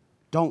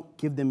 Don't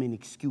give them an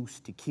excuse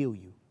to kill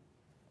you.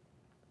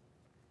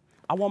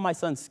 I want my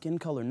son's skin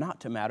color not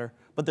to matter,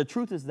 but the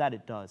truth is that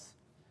it does.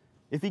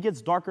 If he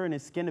gets darker and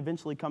his skin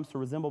eventually comes to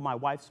resemble my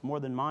wife's more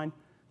than mine,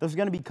 there's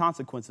going to be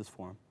consequences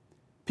for him.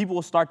 People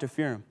will start to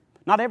fear him.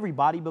 Not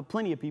everybody, but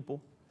plenty of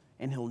people.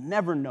 And he'll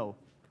never know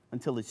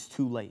until it's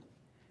too late.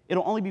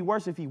 It'll only be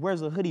worse if he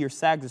wears a hoodie or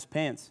sags his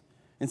pants.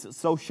 And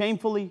so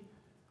shamefully,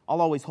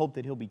 I'll always hope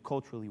that he'll be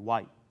culturally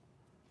white,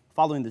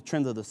 following the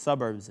trends of the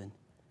suburbs and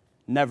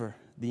never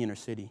the inner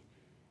city.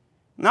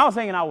 And I was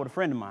hanging out with a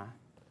friend of mine.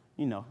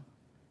 You know,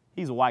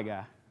 he's a white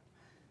guy.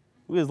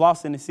 We was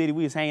lost in the city.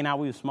 We was hanging out.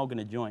 We was smoking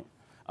a joint.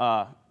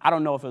 I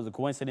don't know if it was a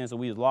coincidence or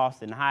we was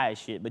lost and high as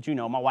shit, but you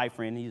know, my white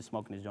friend, he was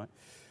smoking his joint.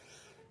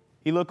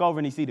 He look over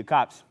and he see the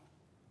cops.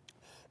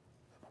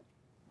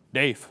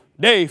 Dave,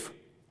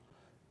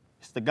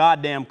 it's the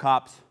goddamn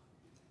cops.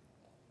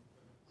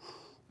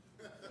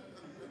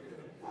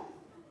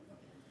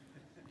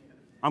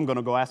 I'm going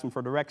to go ask him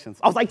for directions.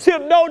 I was like,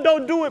 Chip, no,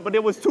 don't do it. But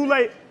it was too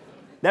late.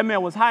 That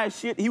man was high as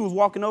shit. He was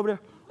walking over there.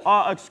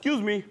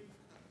 Excuse me.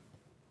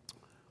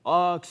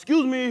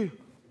 He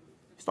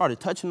started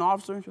touching the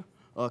officer.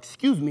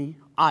 Excuse me,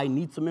 I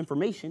need some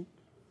information.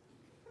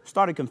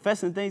 Started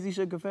confessing things he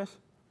should confess.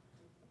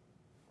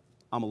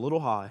 I'm a little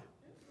high.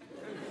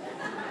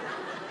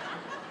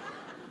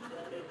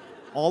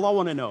 All I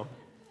want to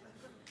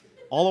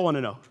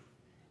know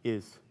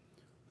is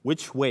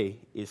which way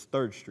is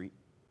 3rd Street?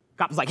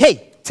 Cop was like,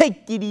 hey,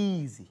 take it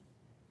easy.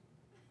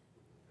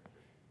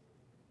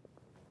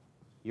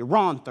 You're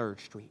on 3rd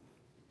Street.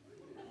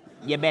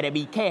 You better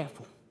be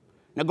careful.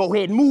 Now go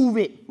ahead and move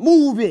it.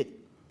 Move it.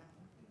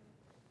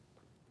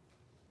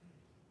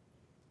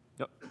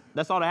 Yep.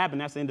 That's all that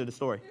happened. That's the end of the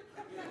story.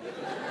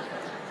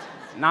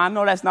 Now, I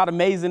know that's not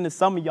amazing to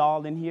some of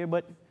y'all in here,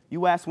 but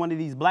you ask one of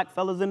these black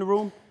fellas in the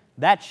room,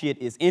 that shit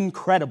is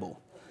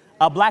incredible.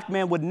 A black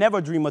man would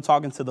never dream of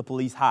talking to the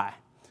police high.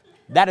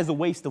 That is a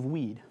waste of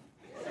weed.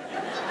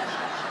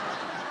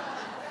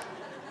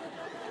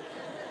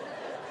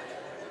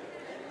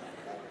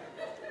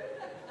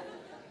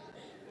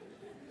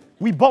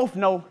 We both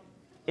know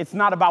it's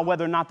not about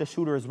whether or not the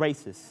shooter is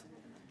racist.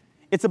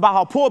 It's about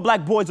how poor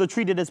black boys are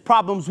treated as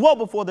problems well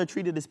before they're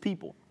treated as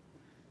people.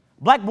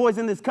 Black boys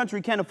in this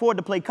country can't afford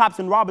to play cops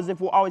and robbers if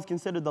we're always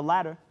considered the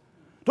latter.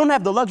 Don't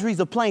have the luxuries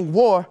of playing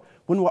war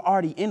when we're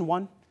already in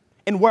one.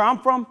 And where I'm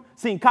from,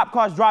 seeing cop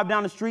cars drive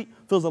down the street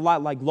feels a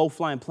lot like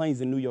low-flying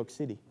planes in New York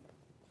City.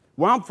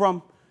 Where I'm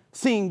from,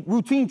 seeing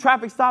routine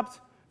traffic stops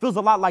feels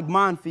a lot like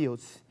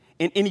minefields,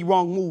 and any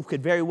wrong move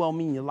could very well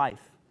mean your life.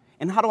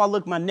 And how do I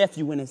look my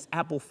nephew in his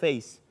apple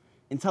face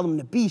and tell him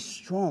to be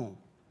strong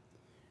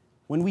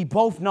when we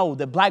both know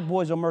that black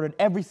boys are murdered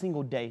every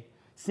single day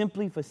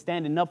simply for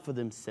standing up for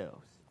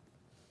themselves?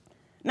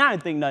 Now, I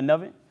didn't think nothing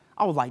of it.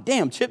 I was like,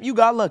 damn, Chip, you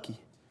got lucky.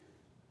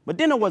 But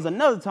then there was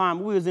another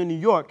time we was in New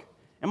York,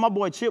 and my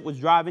boy Chip was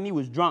driving. He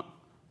was drunk.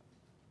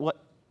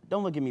 What?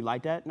 Don't look at me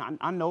like that.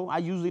 I know I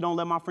usually don't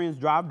let my friends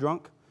drive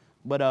drunk,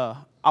 but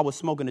I was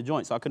smoking a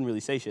joint, so I couldn't really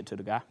say shit to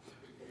the guy.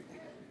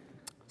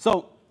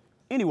 So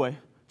anyway,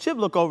 Chip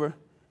look over.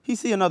 He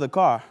see another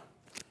car.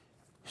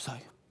 He's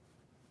like,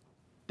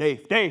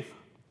 Dave,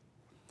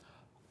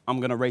 I'm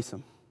going to race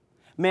him.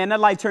 Man, that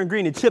light turned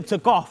green and Chip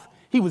took off.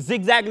 He was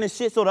zigzagging and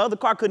shit so the other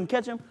car couldn't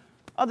catch him.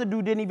 Other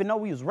dude didn't even know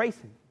we was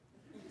racing.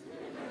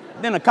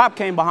 Then a cop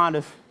came behind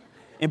us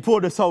and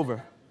pulled us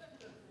over.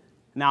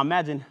 Now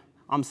imagine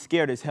I'm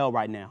scared as hell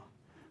right now.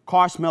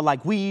 Car smell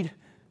like weed.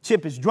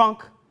 Chip is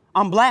drunk.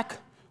 I'm black.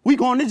 We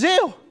going to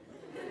jail.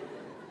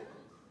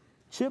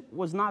 Chip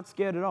was not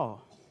scared at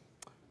all.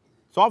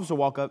 So officer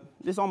walk up.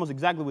 This is almost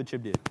exactly what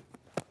Chip did.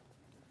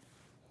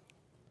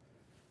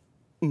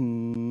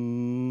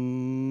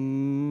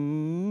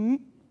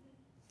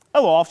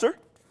 Hello, officer.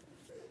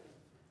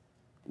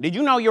 Did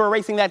you know you were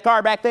racing that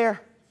car back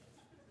there?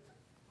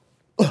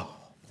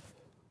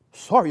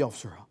 Sorry,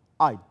 officer.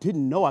 I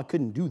didn't know I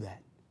couldn't do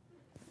that.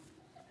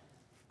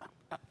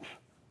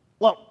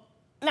 Well,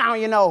 now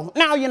you know,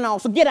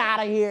 so get out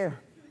of here.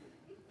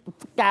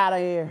 Get out of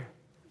here.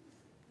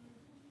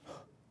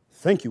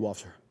 Thank you,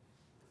 officer.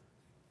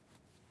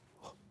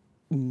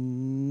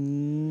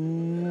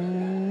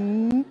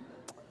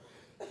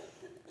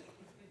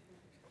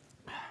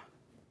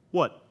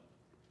 What?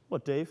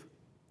 What, Dave?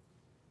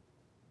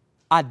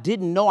 I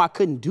didn't know I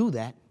couldn't do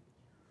that.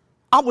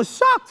 I was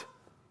shocked.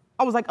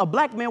 I was like, a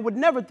black man would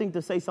never think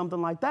to say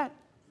something like that.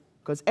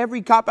 Because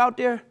every cop out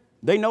there,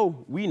 they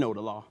know we know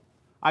the law.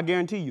 I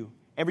guarantee you,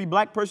 every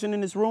black person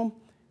in this room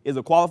is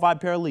a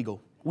qualified paralegal.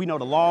 We know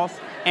the laws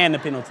and the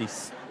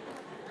penalties.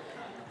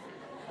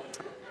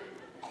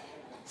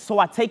 So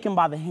I take him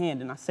by the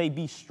hand and I say,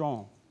 be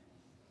strong.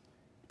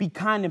 Be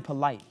kind and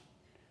polite.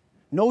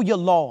 Know your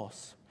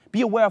laws.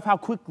 Be aware of how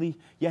quickly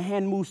your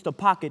hand moves to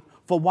pocket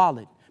for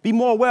wallet. Be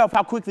more aware of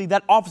how quickly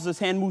that officer's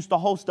hand moves to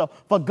holster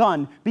for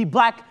gun. Be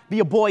black, be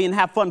a boy, and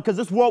have fun, because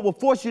this world will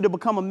force you to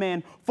become a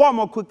man far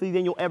more quickly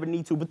than you'll ever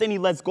need to. But then he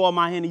lets go of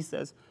my hand. He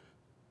says,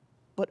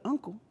 but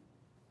uncle,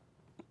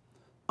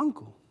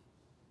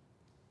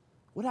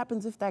 what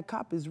happens if that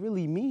cop is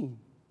really mean?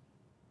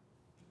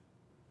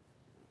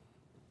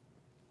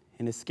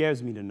 And it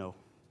scares me to know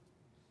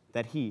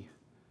that he,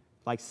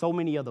 like so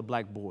many other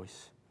black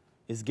boys,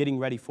 is getting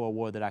ready for a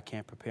war that I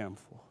can't prepare him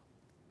for.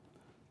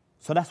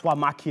 So that's why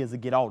my kids will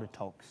get all the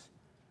talks.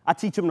 I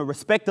teach them to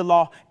respect the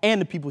law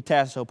and the people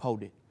tasked to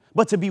uphold it,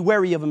 but to be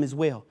wary of them as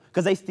well,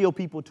 because they steal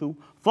people too,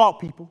 flaunt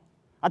people.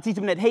 I teach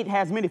them that hate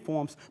has many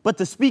forms, but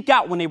to speak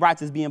out when their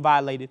rights is being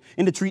violated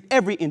and to treat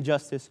every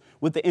injustice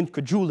with the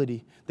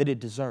incredulity that it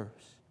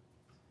deserves.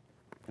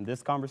 And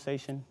this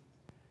conversation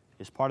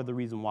is part of the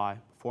reason why,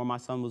 before my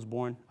son was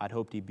born, I'd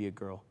hoped he'd be a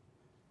girl.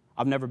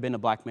 I've never been a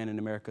black man in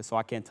America, so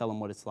I can't tell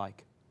him what it's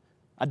like.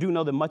 I do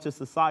know that much of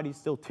society is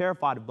still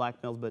terrified of black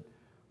males, but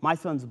my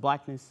son's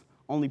blackness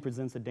only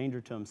presents a danger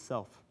to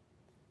himself.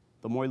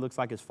 The more he looks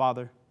like his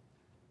father,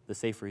 the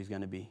safer he's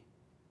going to be.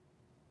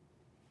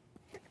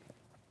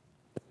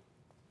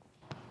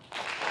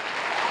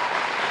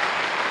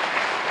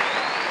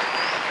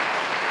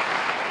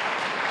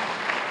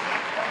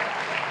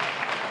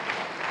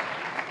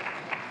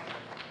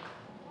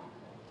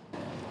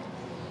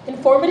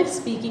 Informative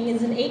speaking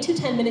is an 8 to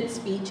 10 minute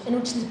speech in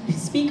which the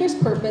speaker's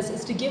purpose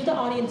is to give the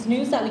audience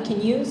news that we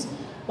can use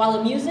while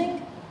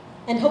amusing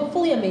and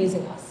hopefully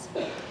amazing us.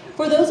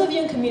 For those of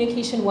you in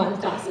Communication 1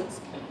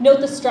 classes, note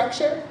the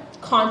structure,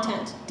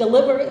 content,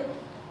 delivery,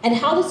 and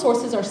how the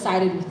sources are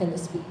cited within the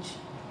speech.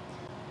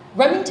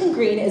 Remington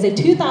Green is a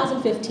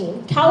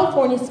 2015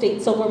 California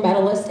State Silver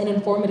Medalist in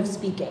informative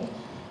speaking,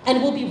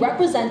 and will be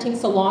representing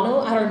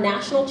Solano at our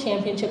national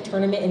championship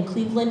tournament in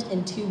Cleveland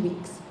in 2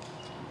 weeks.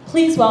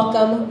 Please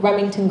welcome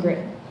Remington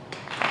Green.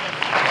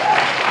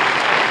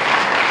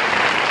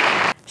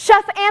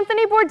 Chef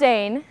Anthony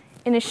Bourdain,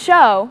 in his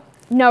show,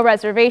 No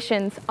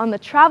Reservations, on the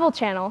Travel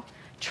Channel,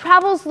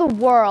 travels the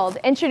world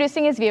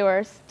introducing his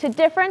viewers to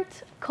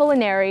different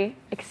culinary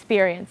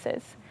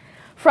experiences.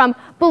 From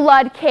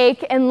blood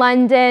cake in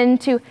London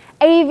to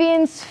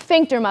avian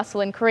sphincter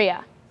muscle in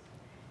Korea.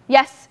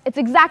 Yes, it's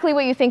exactly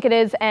what you think it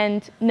is,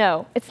 and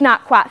no, it's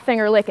not quite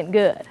finger-licking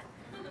good.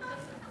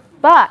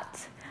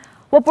 But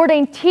what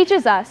Bourdain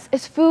teaches us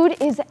is food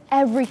is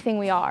everything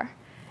we are.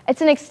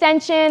 It's an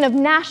extension of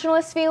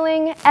nationalist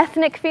feeling,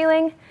 ethnic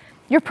feeling,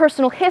 your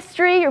personal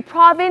history, your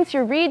province,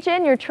 your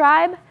region, your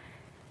tribe,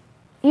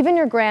 even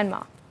your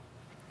grandma.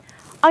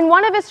 On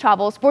one of his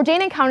travels,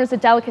 Bourdain encounters a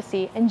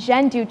delicacy in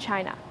Chengdu,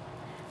 China.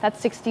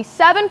 That's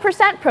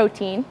 67%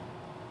 protein,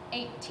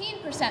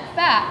 18%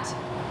 fat,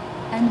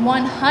 and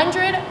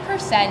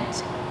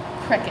 100%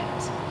 cricket.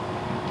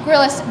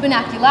 Gryllus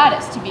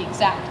binaculatus, to be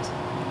exact.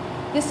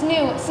 This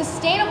new,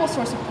 sustainable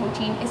source of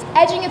protein is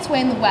edging its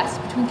way in the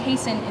West between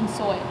casein and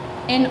soy,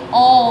 in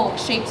all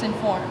shapes and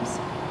forms.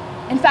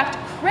 In fact,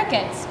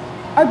 crickets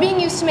are being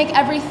used to make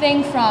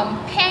everything from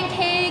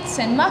pancakes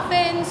and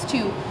muffins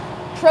to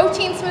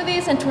protein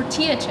smoothies and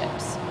tortilla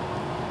chips.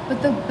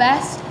 But the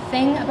best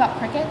thing about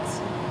crickets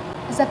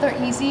is that they're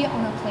easy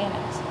on our planet.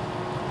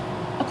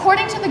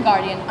 According to The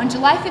Guardian, on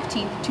July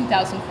 15,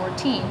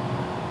 2014,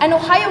 an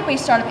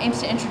Ohio-based startup aims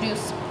to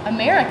introduce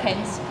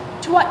Americans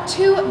to what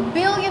 2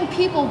 billion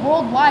people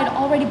worldwide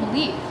already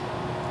believe,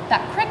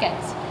 that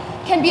crickets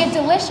can be a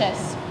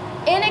delicious,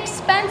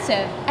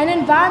 inexpensive, and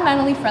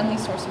environmentally friendly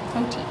source of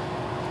protein.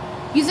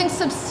 Using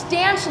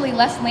substantially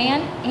less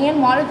land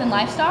and water than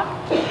livestock,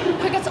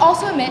 crickets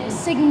also emit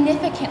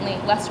significantly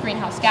less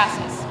greenhouse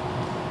gases.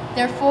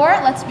 Therefore,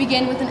 let's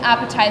begin with an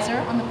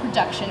appetizer on the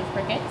production of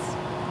crickets.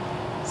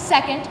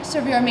 Second,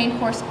 serve our main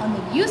course on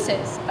the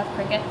uses of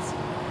crickets,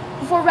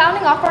 before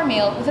rounding off our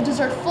meal with a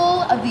dessert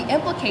full of the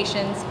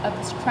implications of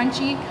this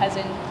crunchy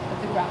cousin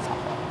of the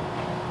grasshopper.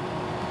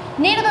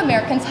 Native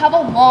Americans have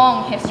a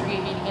long history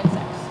of eating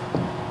insects.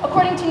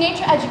 According to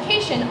Nature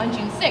Education on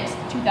June 6,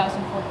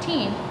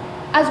 2014,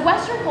 as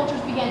Western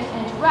cultures began to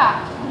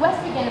interact, the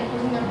West began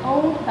imposing their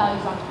own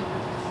values onto the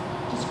groups,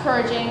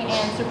 discouraging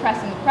and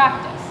suppressing the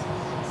practice.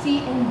 See,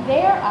 in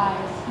their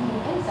eyes,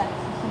 eating insects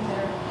is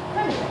considered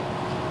primitive.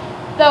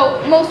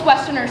 Though most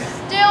Westerners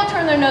still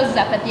turn their noses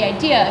up at the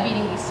idea of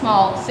eating these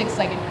small,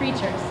 six-legged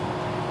creatures,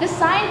 the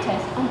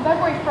scientist on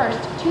February 1st,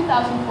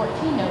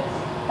 2014 notes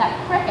that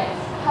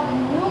crickets have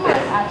numerous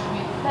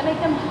attributes that make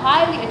them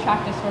highly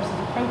attractive sources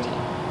of protein.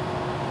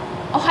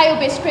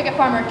 Ohio-based cricket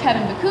farmer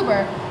Kevin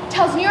Vancouver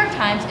tells New York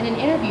Times in an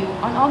interview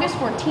on August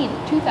 14,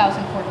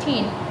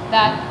 2014,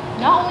 that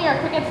not only are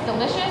crickets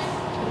delicious,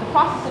 but the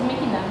process of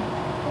making them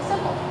is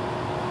simple.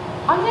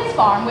 On his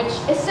farm, which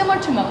is similar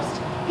to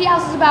most, he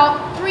houses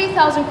about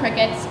 3,000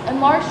 crickets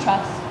in large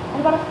trucks and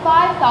about a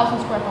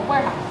 5,000 square foot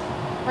warehouse,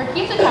 where it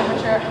keeps the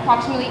temperature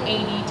approximately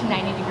 80 to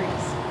 90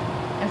 degrees.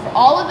 And for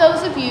all of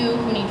those of you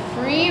who need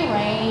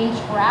free-range,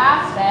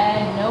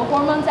 grass-fed, no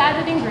hormones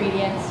added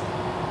ingredients,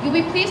 you'll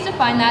be pleased to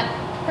find that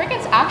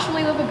crickets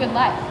actually live a good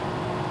life.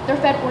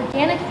 They're fed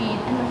organic feed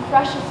and the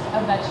freshest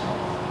of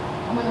vegetables.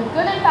 And when they're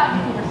good and fat,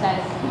 Vancouver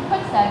says, he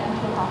puts them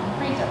into a coffin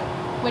freezer,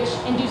 which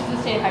induces a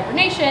state of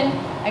hibernation,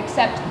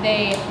 except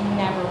they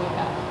never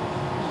wake up.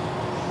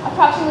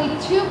 Approximately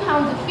 2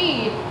 pounds of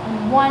feed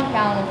and 1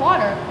 gallon of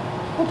water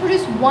will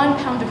produce 1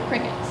 pound of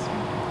crickets.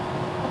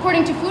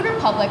 According to Food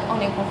Republic on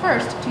April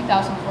 1st,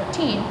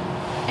 2014,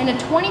 in a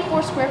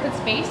 24 square foot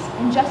space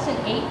in just an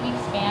 8-week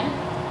span,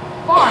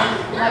 farms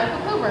like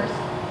Vancouver's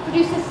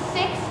produces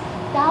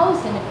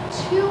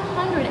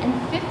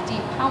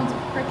 6,250 pounds of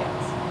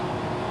crickets.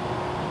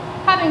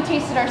 Having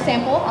tasted our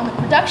sample on the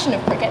production of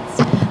crickets,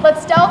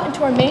 let's delve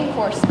into our main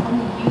course on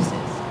the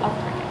uses of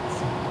crickets.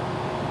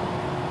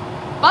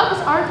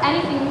 Bugs aren't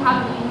anything we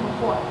haven't eaten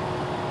before.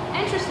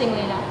 Interestingly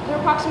enough, there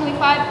are approximately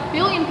 5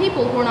 billion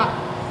people who are not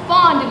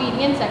fond of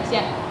eating insects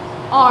yet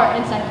are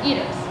insect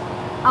eaters,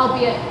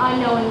 albeit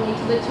unknowingly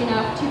to the tune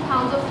of 2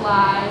 pounds of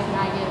flies,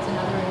 maggots, and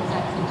other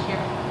insects each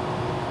year.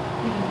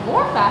 Even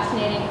more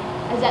fascinating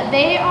is that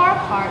they are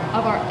a part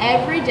of our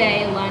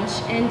everyday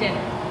lunch and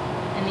dinner,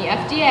 and the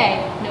FDA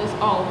knows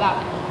all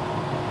about it.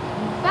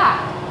 In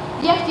fact,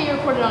 the FDA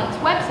reported on its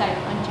website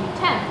on June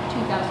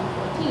 10,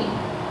 2014,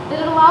 that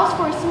it allows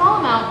for a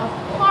small amount of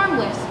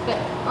harmless but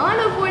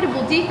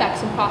unavoidable defects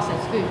in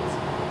processed foods,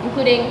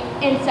 including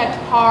insect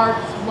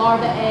parts,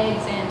 larva eggs,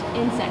 and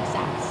insect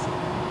sacs.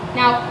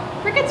 Now,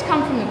 crickets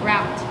come from the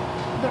ground,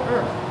 the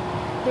earth.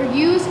 They're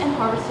used and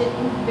harvested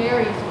in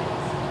various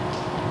ways.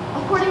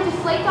 According to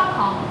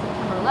Slate.com on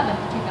September 11,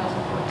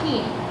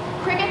 2014,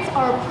 crickets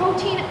are a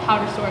protein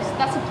powder source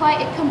that supply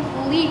a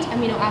complete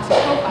amino acid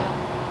profile,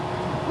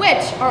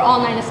 which are all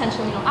 9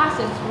 essential amino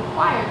acids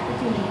required for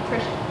human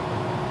nutrition.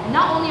 And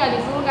not only are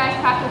these little guys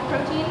packed with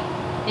protein,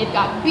 they've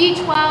got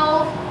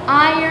B12,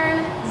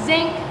 iron,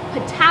 zinc,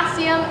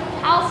 potassium,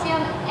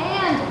 calcium,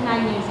 and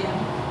magnesium.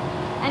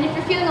 And if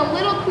you're feeling a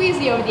little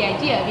queasy over the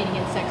idea of eating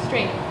insects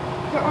straight,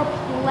 there are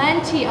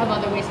plenty of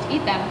other ways to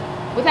eat them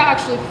without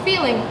actually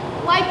feeling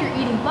like you're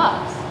eating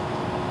bugs,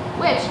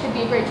 which could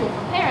be a great tool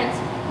for parents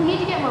who need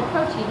to get more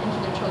protein into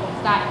their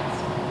children's diets.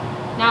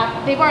 Now,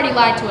 they've already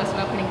lied to us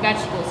about putting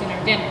vegetables in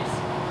our dinners,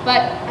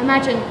 but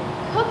imagine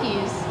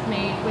cookies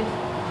made with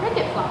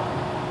cricket flour.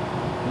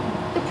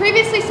 The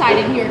previously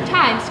cited New York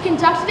Times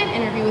conducted an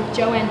interview with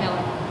Joanne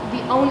Miller,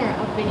 the owner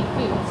of Binny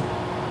Foods,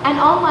 an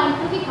online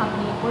cookie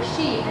company where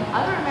she and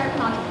other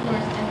American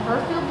entrepreneurs in her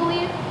field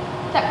believe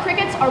that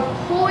crickets are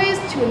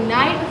poised to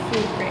ignite a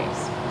food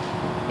craze.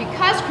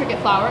 Because cricket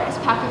flour is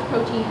packed with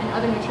protein and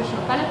other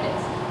nutritional benefits,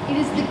 it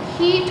is the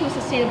key to a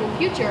sustainable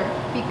future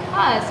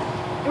because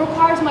it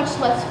requires much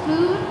less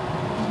food,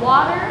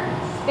 water,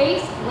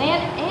 space,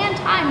 land, and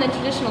time than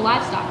traditional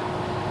livestock.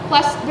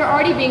 Plus, they're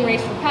already being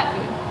raised for pet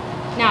food.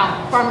 Now,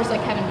 farmers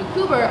like Kevin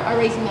Bukuber are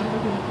raising them for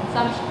human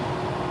consumption.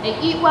 They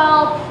eat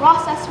well,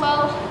 process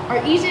well, are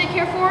easy to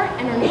care for,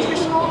 and are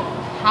nutritional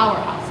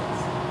powerhouses.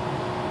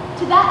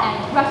 To that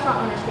end, restaurant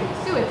owners Greg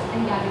Suitz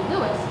and Gabby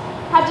Lewis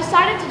have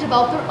decided to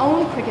develop their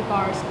own cricket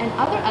bars and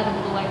other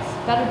edible delights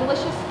that are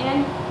delicious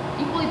and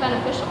equally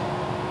beneficial.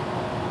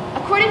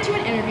 According to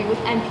an interview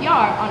with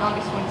NPR on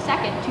August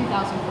 22nd,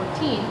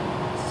 2014,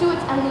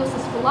 Suitz and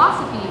Lewis's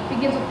philosophy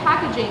begins with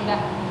packaging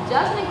that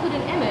doesn't include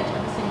an image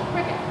of a single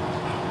cricket.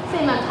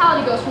 Same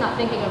mentality goes for not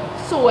thinking of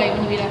soy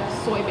when you eat a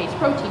soy-based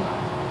protein bar.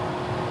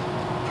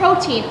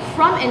 Protein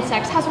from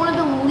insects has one of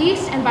the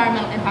least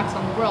environmental impacts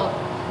on the world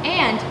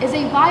and is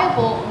a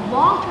viable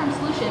long-term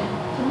solution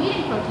to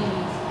meeting protein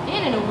needs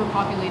in an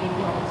overpopulated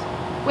world,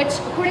 which,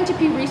 according to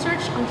Pew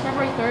Research on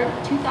February 3rd,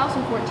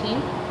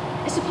 2014,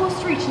 is supposed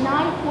to reach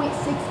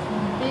 9.6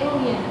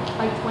 billion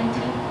by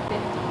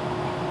 2050.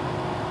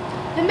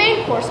 The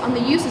main course on the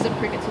uses of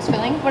crickets was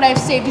filling, but I've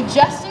saved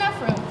just enough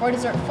room for a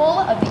dessert full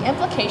of the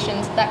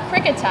implications that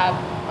crickets have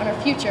on our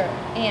future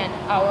and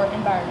our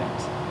environment.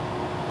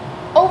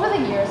 Over the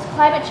years,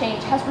 climate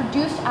change has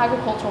reduced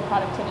agricultural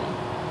productivity.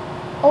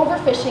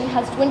 Overfishing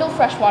has dwindled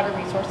freshwater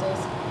resources,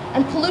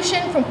 and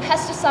pollution from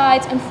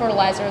pesticides and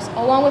fertilizers,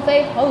 along with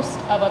a host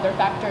of other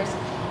factors,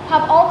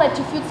 have all led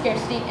to food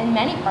scarcity in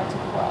many parts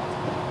of the world.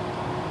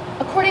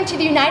 According to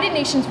the United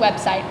Nations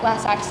website,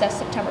 last accessed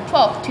September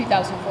 12,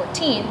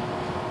 2014,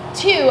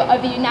 2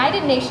 of the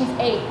United Nations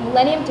 8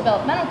 Millennium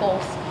Developmental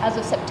Goals as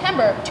of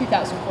September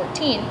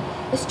 2014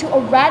 is to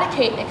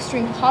eradicate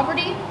extreme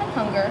poverty and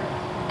hunger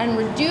and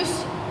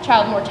reduce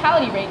child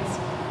mortality rates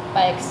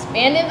by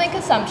expanding the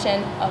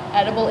consumption of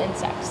edible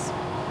insects.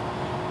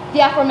 The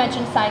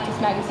aforementioned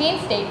Scientist magazine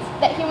states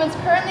that humans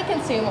currently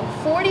consume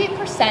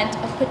 40%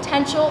 of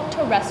potential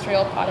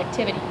terrestrial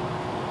productivity,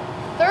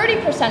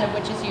 30% of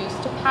which is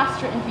used to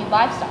pasture and feed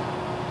livestock.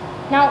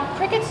 Now,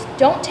 crickets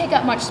don't take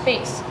up much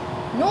space,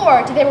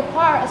 nor do they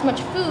require as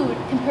much food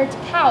compared to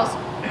cows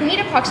who need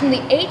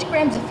approximately 8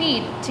 grams of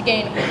feed to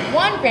gain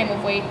 1 gram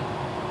of weight,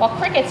 while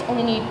crickets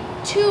only need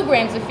 2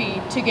 grams of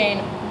feed to gain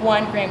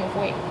 1 gram of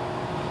weight.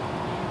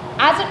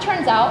 As it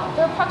turns out,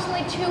 there are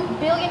approximately 2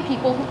 billion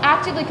people who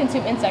actively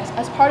consume insects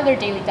as part of their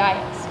daily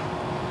diets.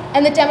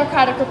 In the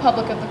Democratic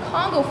Republic of the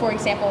Congo, for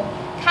example,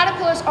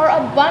 caterpillars are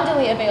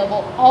abundantly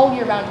available all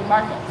year round in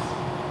markets,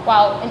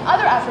 while in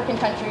other African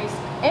countries,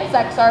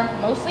 insects are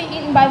mostly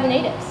eaten by the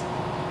natives.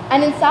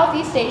 And in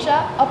Southeast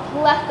Asia, a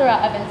plethora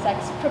of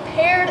insects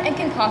prepared and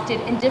concocted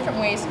in different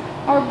ways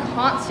are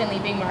constantly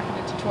being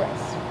marketed to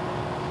tourists.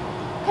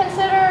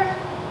 Consider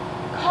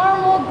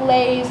caramel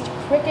glazed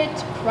cricket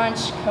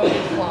crunch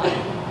coated flan.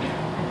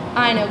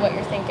 I know what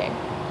you're thinking.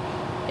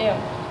 Ew,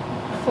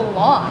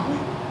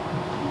 flan.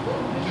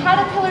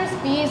 Caterpillars,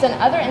 bees, and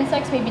other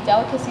insects may be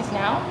delicacies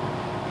now,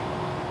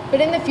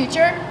 but in the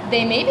future,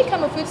 they may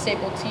become a food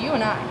staple to you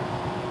and I.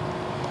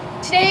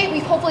 Today,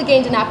 we've hopefully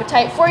gained an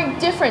appetite for a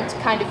different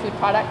kind of food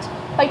product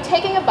by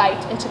taking a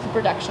bite into the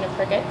production of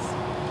crickets,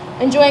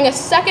 enjoying a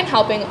second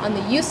helping on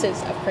the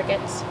uses of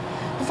crickets,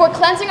 before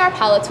cleansing our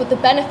palates with the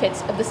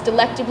benefits of this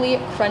delectably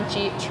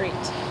crunchy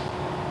treat.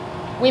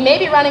 We may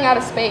be running out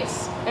of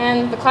space,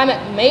 and the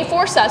climate may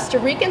force us to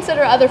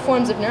reconsider other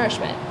forms of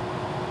nourishment.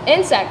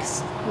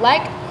 Insects,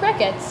 like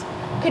crickets,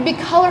 could be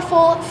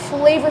colorful,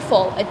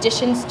 flavorful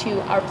additions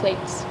to our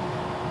plates.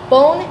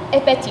 Bon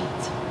appetit.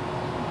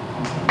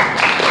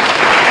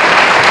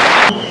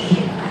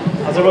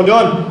 How's everyone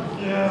doing?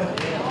 Yeah.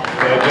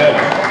 Good.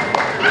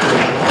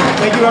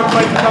 Thank you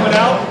everybody for coming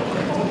out.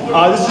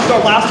 This is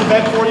our last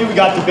event for you. We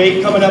got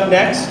debate coming up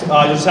next.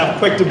 You'll just have a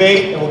quick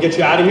debate and we'll get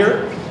you out of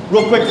here.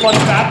 Real quick fun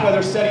fact while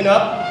they're setting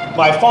up.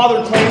 My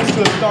father claims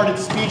to have started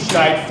speech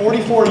night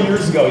 44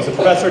 years ago. He's a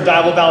professor at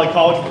Diablo Valley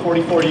College for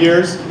 44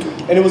 years.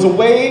 And it was a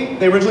way,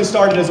 they originally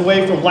started as a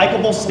way for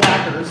likable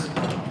slackers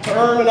to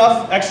earn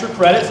enough extra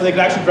credit so they could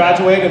actually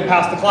graduate and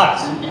pass the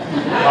class.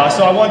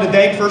 So I wanted to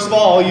thank, first of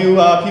all you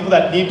people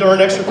that need to earn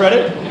extra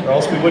credit, or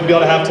else we wouldn't be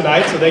able to have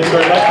tonight. So thank you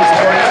very much for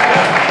supporting us.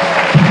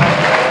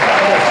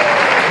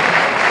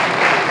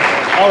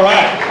 All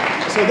right,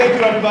 so thank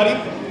you everybody.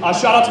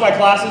 Shout out to my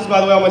classes, by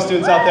the way, all my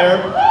students out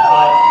there.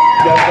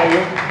 Yes, thank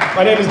you.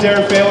 My name is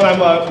Darren Phelan.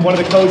 I'm one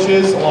of the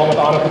coaches, along with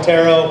Anna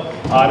Patero,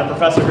 and a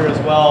professor here as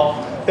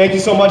well. Thank you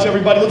so much,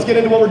 everybody. Let's get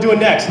into what we're doing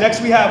next.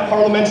 Next, we have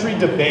parliamentary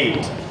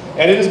debate.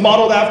 And it is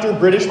modeled after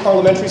British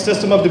parliamentary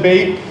system of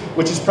debate,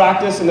 which is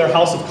practiced in their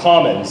House of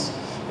Commons.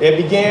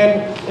 It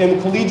began in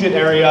the collegiate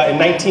area in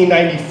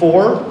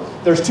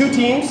 1994. There's two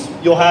teams.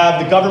 You'll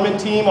have the government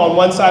team on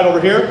one side over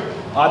here,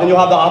 then you'll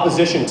have the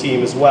opposition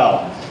team as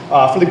well.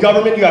 For the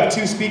government, you have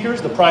two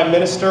speakers, the Prime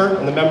Minister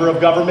and the member of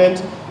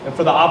government. And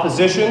for the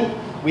opposition,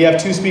 we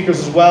have two speakers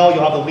as well.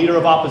 You'll have the leader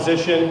of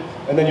opposition,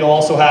 and then you'll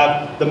also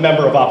have the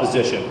member of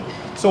opposition.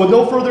 So with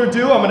no further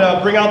ado, I'm going to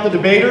bring out the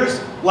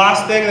debaters.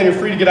 Last thing, and then you're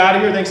free to get out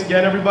of here. Thanks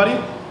again,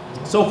 everybody.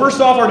 So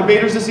first off, our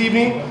debaters this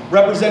evening,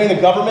 representing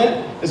the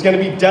government, is going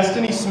to be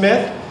Destiny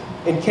Smith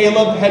and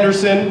Caleb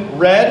Henderson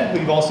Red, who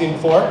you've all seen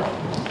before.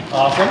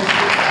 Awesome.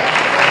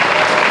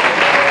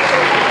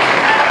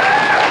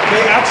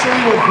 They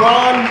actually were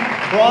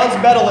bronze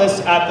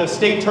medalists at the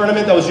state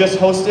tournament that was just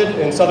hosted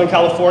in Southern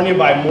California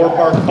by Moore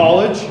Park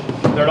College.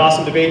 They're an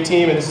awesome debate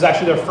team, and this is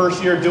actually their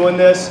first year doing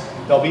this.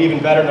 They'll be even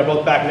better, and they're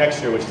both back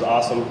next year, which is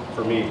awesome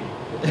for me.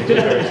 Makes me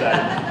very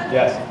excited.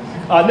 Yes.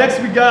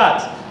 Next we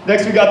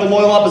got the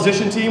loyal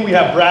opposition team. We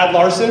have Brad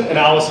Larson and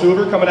Alice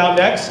Hoover coming out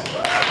next.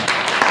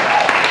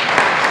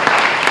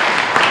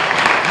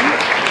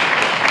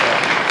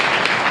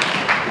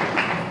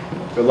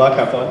 Good luck,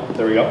 have fun.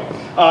 There we go.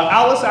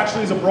 Alice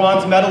actually is a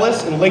bronze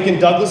medalist in Lincoln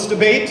Douglas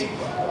debate.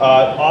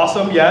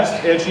 Awesome,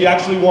 yes. And she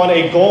actually won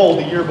a gold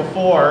the year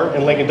before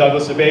in Lincoln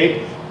Douglas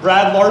debate.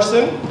 Brad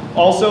Larson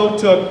also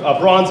took a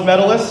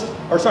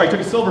took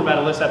a silver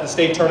medalist at the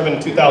state tournament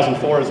in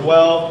 2004 as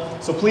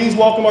well. So please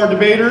welcome our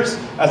debaters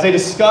as they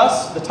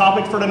discuss. The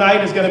topic for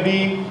tonight is going to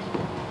be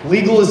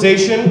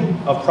legalization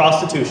of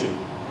prostitution.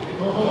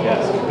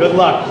 Yes, good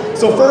luck.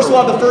 So first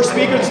we'll have the first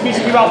speaker. The speech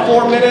will be about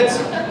 4 minutes.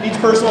 Each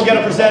person will get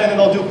a present, and then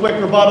they'll do quick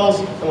rebuttals,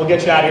 and we'll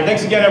get you out of here.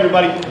 Thanks again,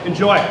 everybody.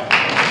 Enjoy.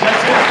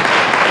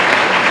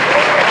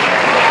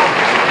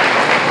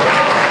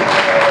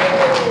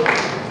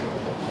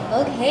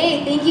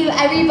 Okay, thank you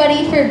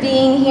everybody for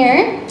being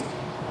here.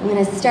 I'm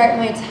going to start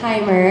my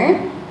timer.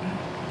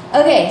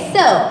 Okay,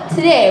 so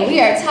today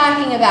we are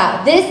talking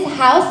about this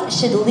house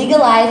should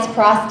legalize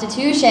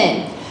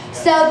prostitution.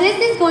 So this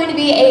is going to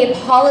be a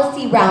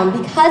policy round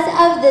because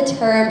of the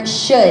term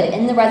should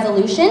in the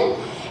resolution.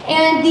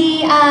 And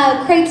the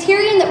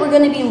criterion that we're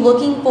going to be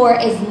looking for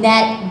is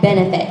net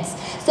benefits.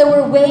 So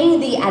we're weighing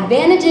the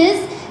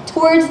advantages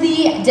towards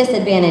the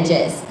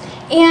disadvantages.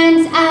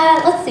 And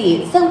let's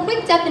see, some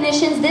quick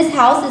definitions. This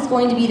house is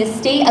going to be the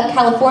state of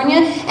California,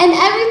 and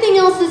everything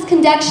else is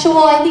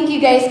contextual. I think you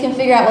guys can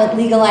figure out what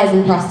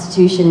legalizing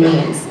prostitution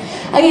means.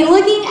 Okay,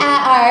 looking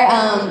at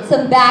our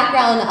some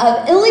background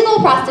of illegal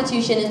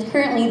prostitution is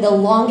currently the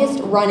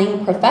longest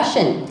running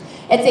profession.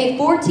 It's a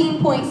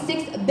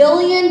 $14.6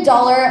 billion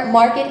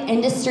market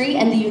industry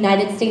in the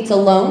United States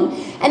alone,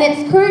 and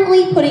it's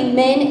currently putting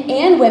men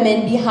and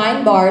women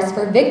behind bars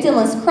for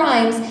victimless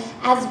crimes,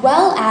 as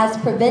well as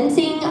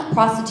preventing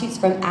prostitutes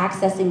from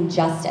accessing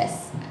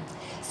justice.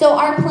 So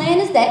our plan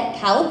is that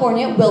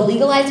California will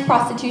legalize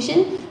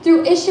prostitution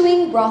through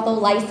issuing brothel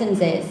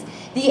licenses.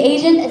 The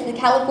agent is the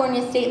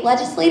California state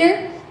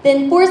legislator. The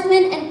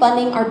enforcement and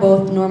funding are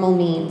both normal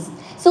means.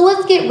 So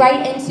let's get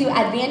right into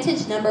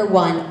advantage number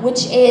one,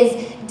 which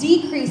is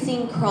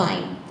decreasing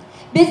crime.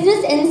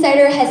 Business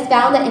Insider has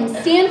found that in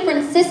San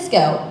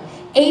Francisco,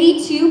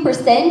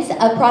 82%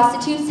 of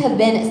prostitutes have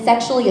been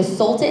sexually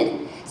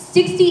assaulted,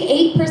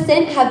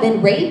 68% have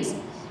been raped,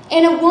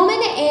 and a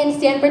woman in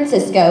San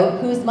Francisco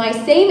who's my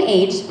same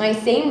age, my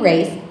same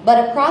race,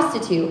 but a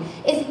prostitute,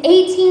 is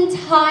 18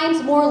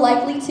 times more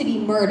likely to be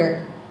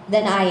murdered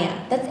than I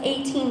am. That's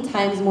 18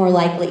 times more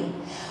likely.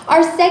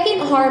 Our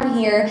second harm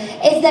here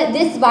is that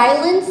this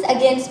violence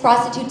against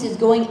prostitutes is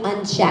going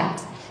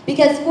unchecked.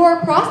 Because for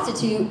a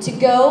prostitute to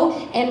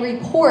go and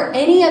report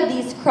any of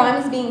these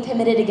crimes being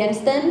committed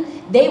against them,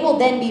 they will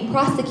then be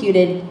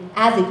prosecuted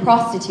as a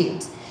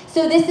prostitute.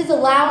 So this is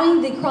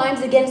allowing the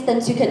crimes against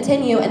them to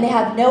continue, and they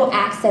have no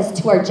access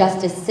to our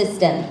justice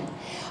system.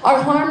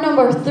 Our harm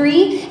number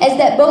three is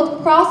that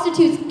both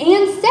prostitutes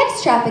and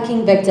sex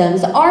trafficking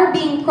victims are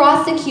being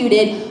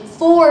prosecuted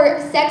for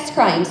sex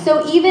crimes.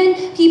 So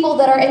even people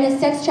that are in the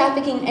sex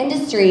trafficking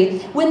industry,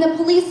 when the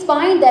police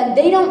find them,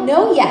 they don't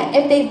know yet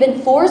if they've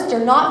been forced or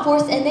not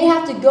forced, and they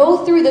have to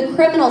go through the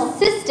criminal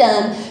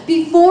system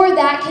before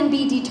that can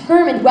be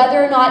determined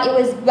whether or not it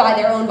was by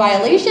their own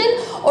violation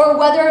or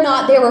whether or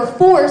not they were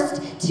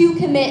forced to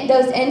commit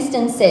those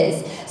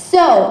instances.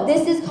 So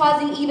this is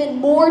causing even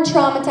more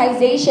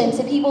traumatization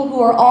to people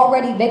who are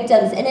already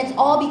victims, and it's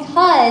all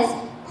because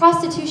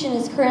prostitution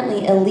is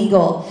currently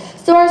illegal.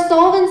 So our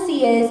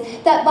solvency is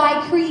that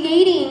by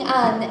creating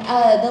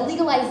the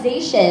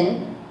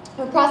legalization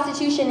of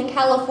prostitution in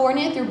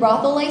California through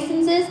brothel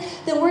licenses,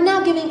 then we're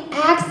now giving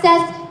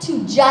access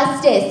to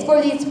justice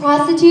for these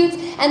prostitutes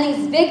and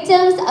these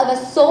victims of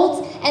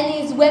assault and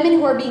these women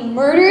who are being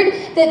murdered,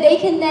 that they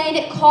can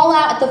then call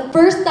out at the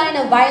first sign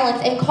of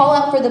violence and call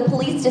out for the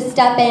police to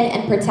step in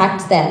and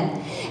protect them.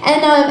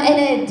 And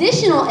an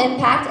additional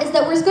impact is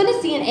that we're going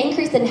to see an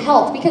increase in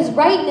health, because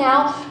right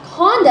now,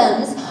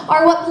 condoms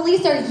are what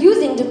police are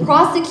using to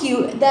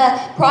prosecute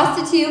the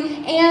prostitute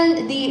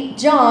and the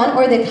John,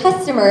 or the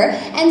customer.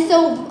 And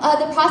so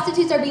the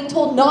prostitutes are being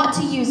told not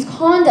to use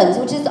condoms,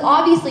 which is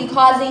obviously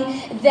causing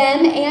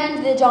them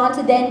and the John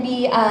to then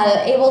be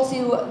able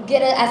to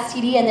get an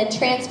STD and then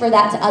transfer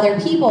that to other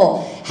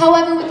people.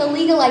 However, with the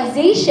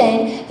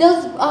legalization,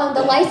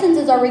 the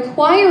licenses are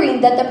requiring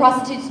that the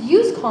prostitutes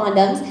use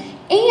condoms.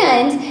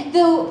 And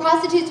the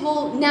prostitutes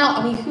will now,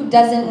 I mean, who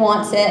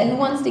wants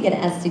to get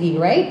an STD,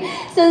 right?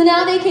 So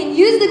now they can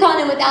use the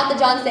condom without the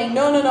John saying,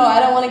 no, I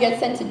don't want to get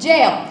sent to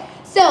jail.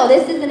 So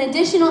this is an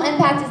additional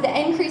impact, is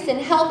the increase in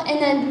health, and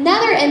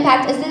another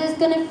impact is that it's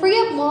going to free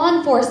up law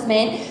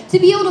enforcement to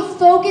be able to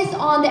focus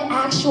on the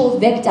actual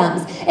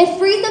victims. It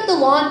frees up the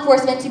law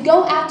enforcement to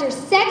go after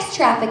sex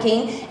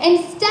trafficking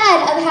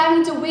instead of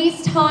having to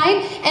waste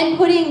time and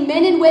putting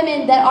men and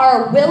women that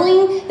are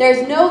willing,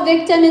 there's no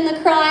victim in the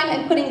crime,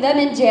 and putting them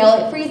in jail.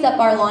 It frees up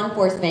our law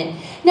enforcement.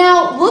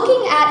 Now,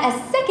 looking at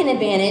a second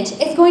advantage,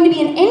 it's going to be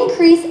an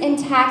increase in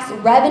tax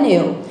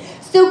revenue.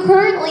 So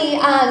currently,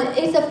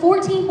 it's a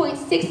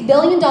 $14.6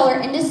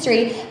 billion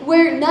industry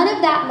where none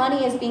of that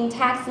money is being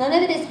taxed, none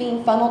of it is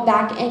being funneled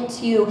back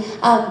into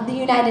the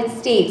United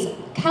States.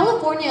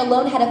 California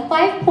alone had a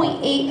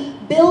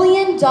 $5.8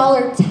 billion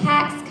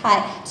tax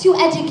cut to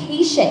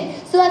education.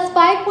 So that's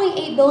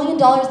 $5.8 billion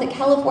that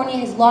California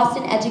has lost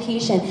in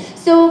education.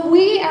 So if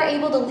we are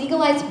able to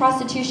legalize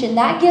prostitution,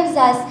 that gives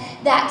us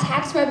that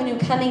tax revenue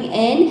coming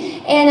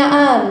in.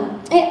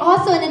 And it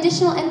also, an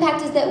additional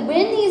impact is that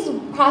when these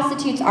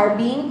prostitutes are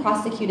being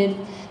prosecuted,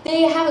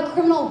 they have a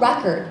criminal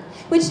record,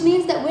 which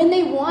means that when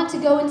they want to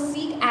go and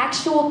seek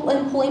actual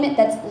employment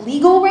that's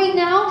legal right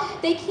now,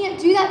 they can't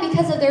do that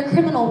because of their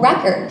criminal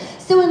record.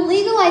 So in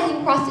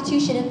legalizing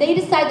prostitution, if they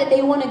decide that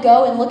they want to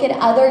go and look at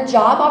other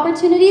job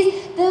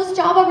opportunities, those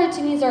job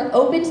opportunities are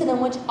open to them,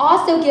 which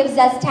also gives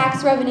us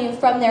tax revenue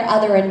from their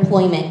other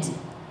employment.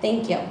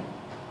 Thank you.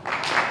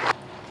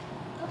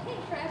 Okay,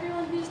 for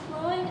everyone who's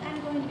flowing, I'm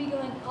going to be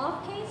going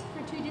off case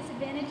for 2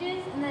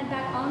 disadvantages, and then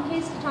back on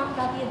case to talk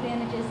about the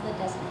advantages that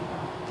Destiny brought.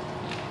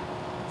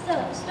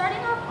 So, starting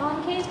off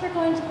on case, we're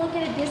going to look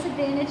at a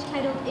disadvantage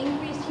titled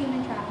Increased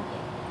Human Trafficking.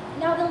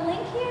 Now, the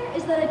link here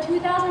is that a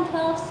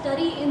 2012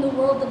 study in the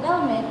World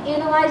Development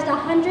analyzed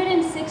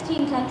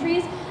 116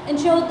 countries and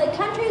showed that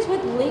countries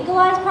with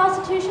legalized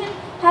prostitution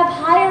have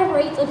higher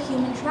rates of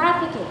human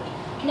trafficking.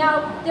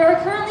 Now, there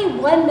are currently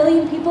 1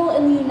 million people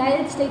in the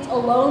United States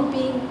alone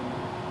being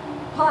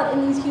caught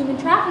in these human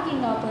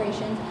trafficking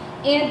operations,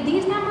 and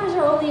these numbers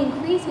are only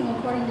increasing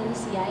according to the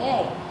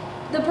CIA.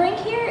 The brink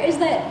here is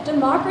that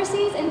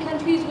democracies and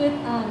countries with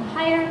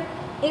higher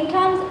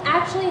incomes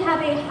actually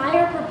have a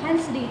higher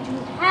propensity to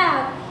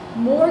have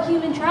more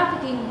human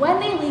trafficking when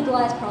they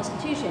legalize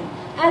prostitution.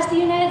 As the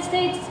United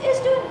States is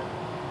doing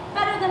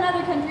better than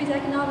other countries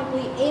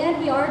economically, and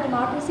we are a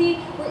democracy,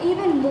 we're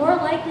even more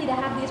likely to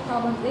have these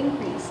problems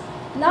increase.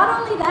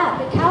 Not only that,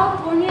 but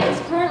California is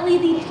currently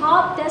the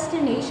top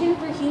destination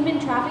for human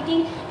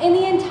trafficking in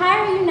the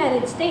entire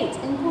United States,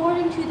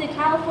 according to the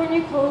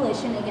California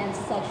Coalition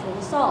Against Sexual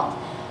Assault.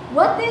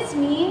 What this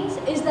means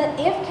is that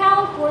if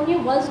California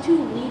was to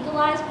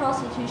legalize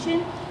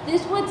prostitution,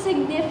 this would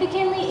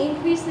significantly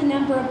increase the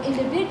number of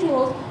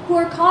individuals who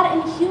are caught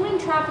in human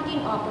trafficking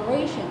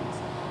operations.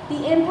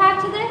 The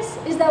impact of this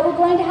is that we're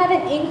going to have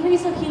an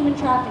increase of human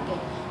trafficking.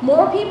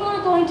 More people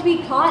are going to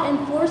be caught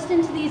and forced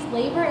into these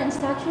labor and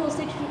sexual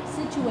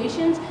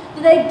situations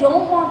that they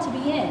don't want to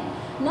be in.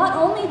 Not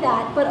only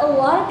that, but a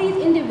lot of these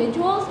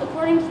individuals,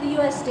 according to the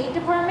US State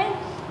Department,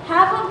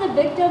 half of the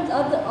victims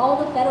of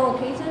all the federal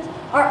cases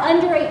are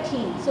under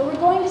 18. So we're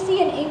going to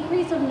see an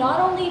increase of not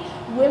only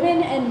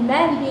women and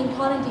men being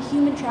caught into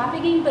human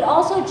trafficking, but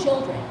also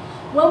children.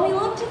 When we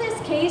look to this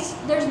case,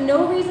 there's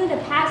no reason to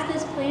pass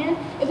this plan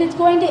if it's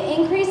going to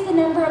increase the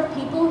number of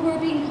people who are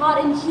being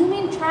caught in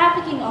human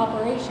trafficking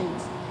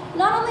operations.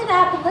 Not only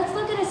that, but let's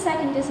look at a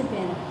second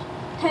disadvantage,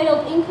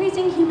 titled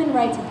Increasing Human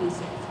Rights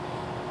Abuses.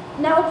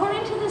 Now,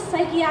 according to the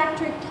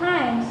Psychiatric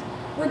Times,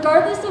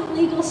 regardless of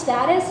legal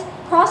status,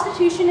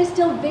 prostitution is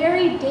still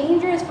very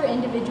dangerous for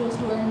individuals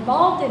who are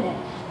involved in it.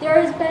 There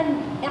has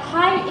been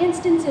high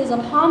instances of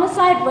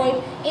homicide,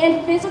 rape,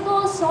 and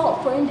physical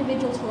assault for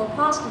individuals who are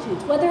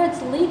prostitutes, whether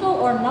it's legal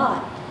or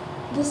not.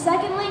 The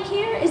second link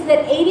here is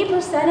that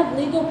 80% of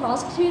legal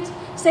prostitutes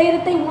say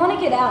that they want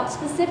to get out,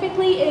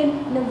 specifically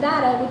in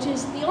Nevada, which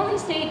is the only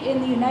state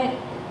in the United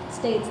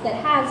States that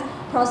has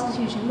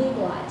prostitution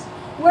legalized,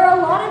 where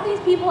a lot of these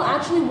people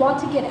actually want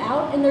to get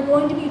out and they're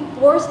going to be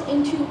forced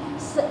into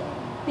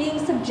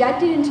being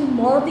subjected into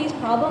more of these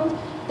problems.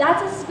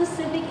 That's a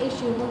specific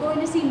issue. We're going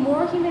to see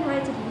more human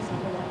rights abuses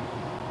for them.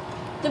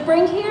 The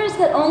brink here is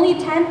that only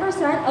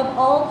 10% of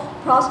all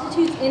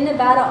prostitutes in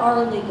Nevada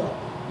are illegal.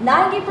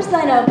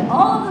 90% of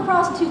all of the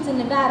prostitutes in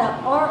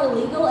Nevada are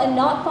illegal and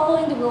not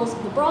following the rules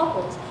of the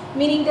brothels,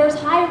 meaning there's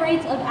high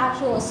rates of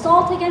actual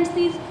assault against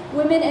these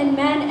women and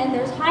men, and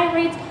there's high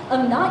rates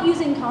of not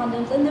using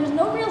condoms, and there's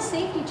no real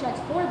safety checks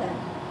for them.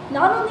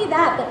 Not only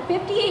that, but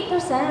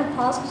 58% of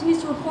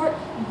prostitutes report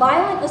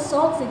violent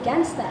assaults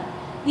against them.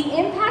 The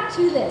impact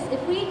to this,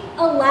 if we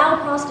allow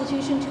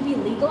prostitution to be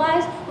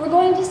legalized, we're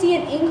going to see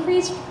an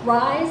increased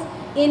rise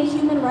in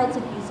human rights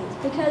abuses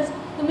because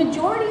the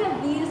majority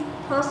of these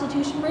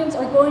prostitution rings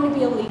are going to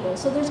be illegal.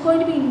 So there's going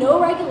to be no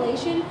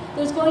regulation,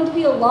 there's going to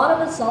be a lot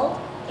of assault,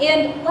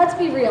 and let's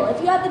be real, if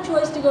you had the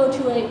choice to go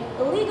to a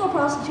illegal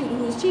prostitute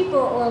who is cheaper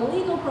or a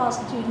legal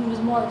prostitute who is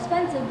more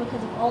expensive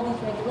because of all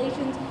these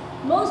regulations,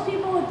 most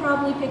people would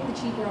probably pick the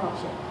cheaper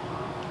option.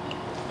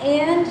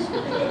 And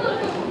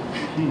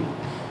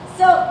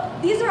so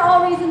these are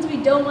all reasons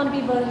we don't want to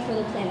be voting for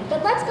the planet.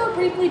 But let's go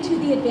briefly to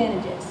the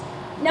advantages.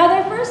 Now,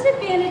 their first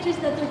advantage is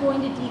that they're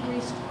going to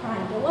decrease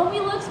crime. But when we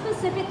look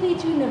specifically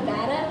to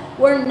Nevada,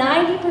 where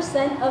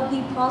 90% of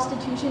the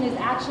prostitution is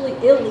actually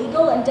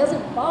illegal and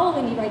doesn't follow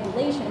any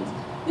regulations,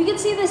 we can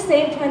see the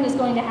same trend is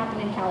going to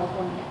happen in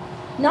California.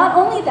 Not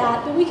only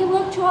that, but we can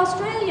look to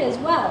Australia as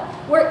well,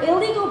 where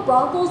illegal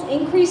brothels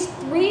increased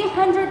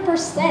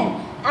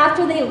 300%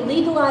 after they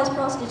legalized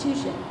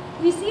prostitution.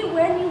 We see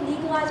when you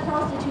legalize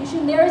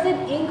prostitution, there is an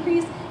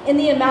increase in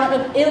the amount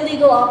of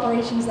illegal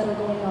operations that are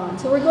going on.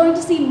 So we're going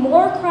to see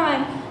more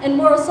crime and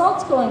more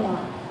assaults going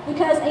on.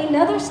 Because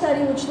another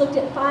study which looked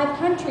at 5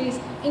 countries,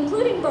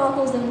 including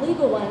brothels and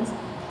legal ones,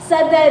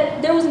 said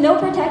that there was no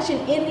protection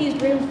in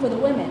these rooms for the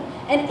women.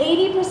 And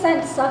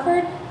 80%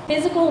 suffered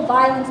physical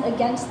violence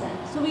against them.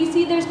 So we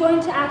see there's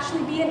going to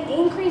actually be an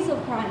increase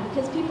of crime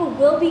because people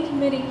will be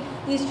committing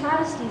these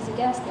travesties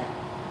against them.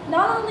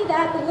 Not only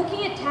that, but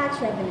looking at tax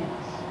revenue.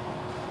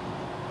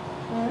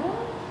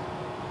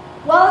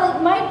 While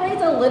it might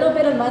raise a little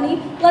bit of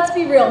money, let's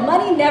be real,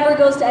 money never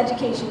goes to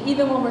education,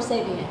 even when we're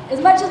saving it. As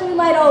much as we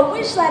might all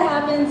wish that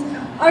happens,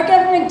 our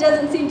government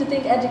doesn't seem to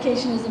think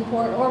education is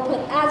important or put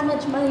as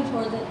much money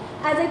towards it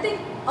as I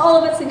think all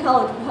of us in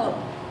college would hope.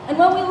 And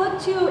when we look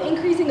to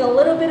increasing a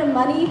little bit of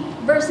money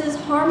versus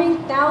harming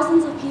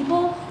thousands of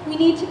people, we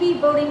need to be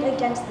voting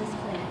against this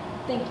plan.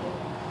 Thank you.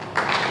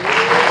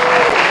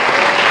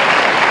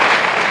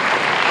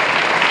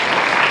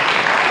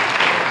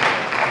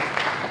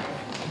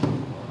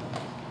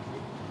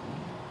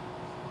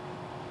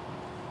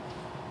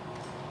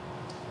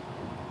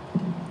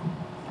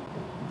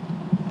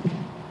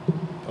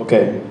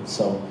 Okay,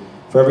 so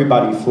for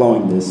everybody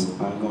flowing this,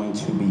 I'm going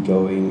to be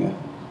going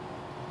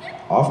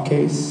off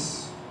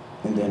case,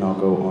 and then I'll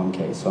go on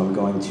case. So I'm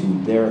going to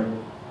their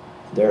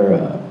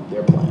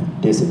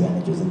plan,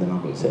 disadvantages, and then I'll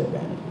go to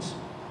advantages.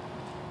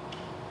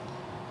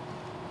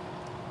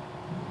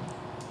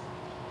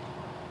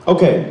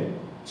 Okay,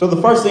 so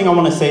the first thing I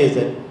want to say is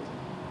that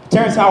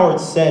Terrence Howard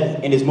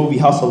said in his movie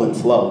Hustle and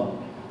Flow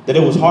that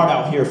it was hard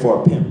out here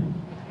for a pimp.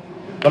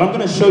 But I'm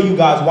going to show you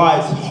guys why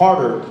it's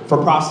harder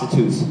for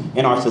prostitutes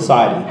in our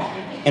society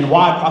and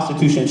why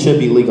prostitution should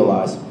be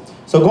legalized.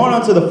 So going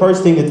on to the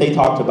first thing that they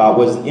talked about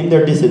was in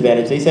their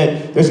disadvantage. They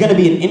said there's going to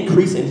be an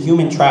increase in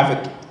human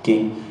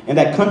trafficking and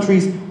that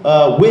countries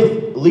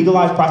with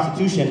legalized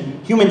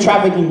prostitution, human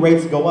trafficking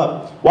rates go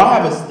up. Well, I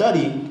have a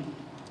study,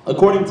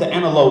 according to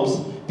Antelope's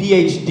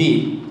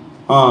PhD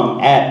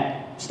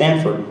at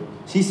Stanford.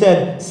 She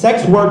said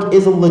sex work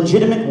is a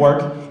legitimate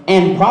work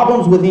and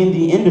problems within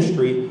the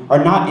industry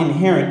are not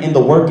inherent in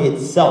the work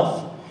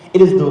itself.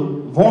 It is the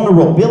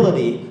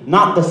vulnerability,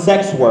 not the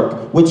sex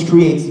work, which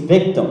creates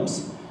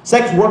victims.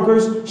 Sex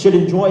workers should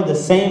enjoy the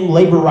same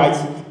labor rights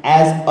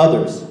as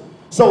others.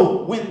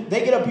 So when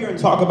they get up here and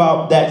talk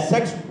about that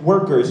sex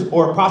workers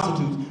or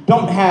prostitutes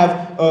don't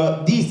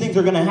have, these things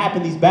are gonna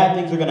happen, these bad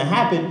things are gonna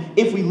happen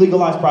if we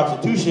legalize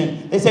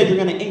prostitution, they said you're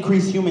gonna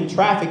increase human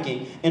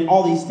trafficking and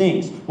all these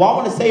things. What I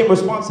wanna say in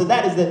response to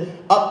that is that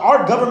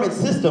our government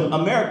system,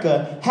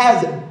 America,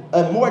 has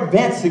a more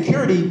advanced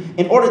security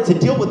in order to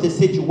deal with this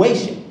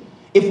situation.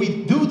 If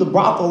we do the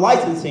brothel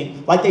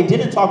licensing, like they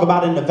didn't talk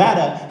about in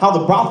Nevada, how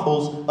the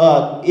brothels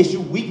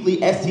issue weekly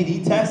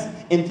STD tests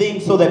and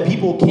things so that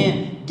people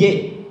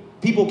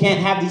can't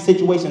have these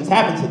situations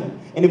happen to them.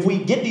 And if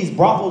we get these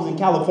brothels in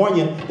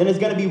California, then it's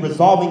going to be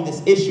resolving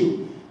this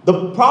issue.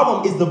 The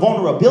problem is the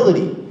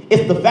vulnerability.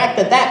 It's the fact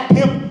that that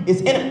pimp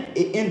is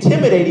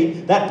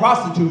intimidating that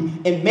prostitute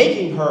and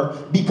making her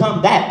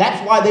become that.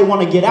 That's why they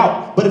want to get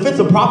out. But if it's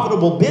a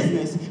profitable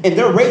business and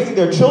they're raising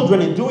their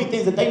children and doing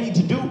things that they need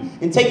to do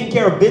and taking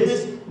care of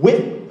business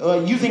with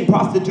using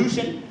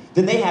prostitution,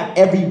 then they have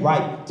every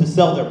right to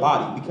sell their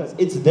body because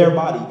it's their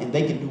body and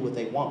they can do what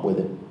they want with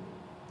it.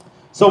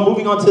 So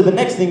moving on to the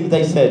next thing that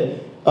they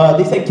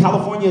said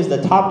California is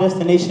the top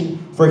destination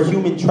for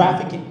human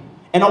trafficking.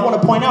 And I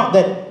want to point out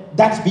that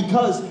that's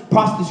because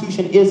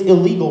prostitution is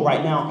illegal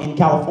right now in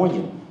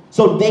California.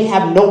 So they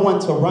have no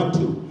one to run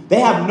to. They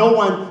have no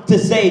one to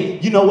say,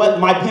 you know what,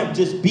 my pimp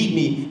just beat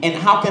me, and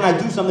how can I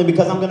do something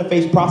because I'm going to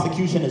face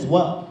prosecution as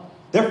well.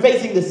 They're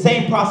facing the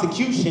same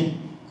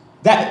prosecution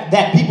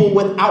that people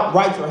without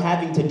rights are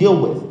having to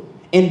deal with.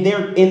 And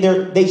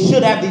they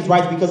should have these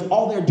rights because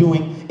all they're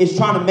doing is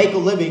trying to make a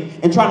living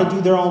and trying to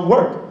do their own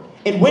work.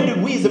 And when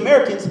did we as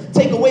Americans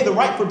take away the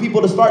right for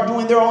people to start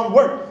doing their own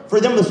work, for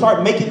them to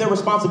start making their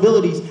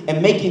responsibilities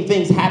and making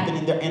things happen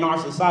in our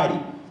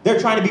society? They're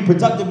trying to be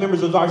productive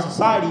members of our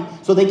society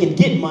so they can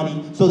get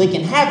money, so they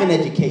can have an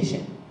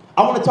education.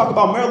 I want to talk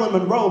about Marilyn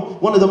Monroe,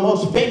 one of the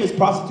most famous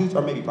prostitutes,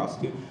 or maybe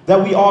prostitute,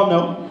 that we all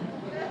know.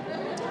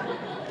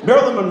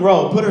 Marilyn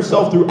Monroe put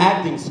herself through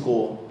acting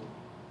school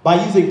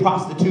by using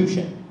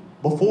prostitution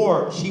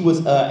before she was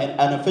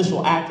an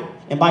official actor.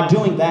 And by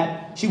doing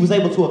that, she was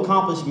able to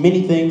accomplish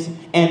many things.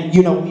 And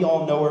you know, we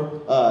all know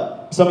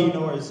her. Some of you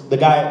know her as the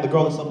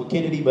girl that slept with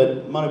Kennedy,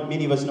 but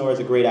many of us know her as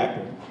a great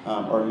actor,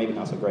 or maybe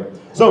not so great.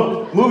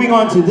 So moving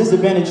on to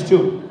disadvantage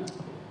 2.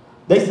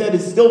 They said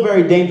it's still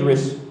very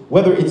dangerous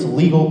whether it's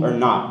legal or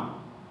not.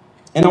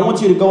 And I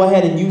want you to go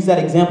ahead and use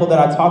that example that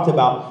I talked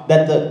about,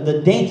 that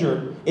the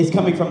danger is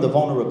coming from the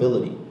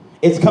vulnerability.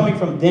 It's coming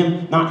from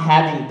them not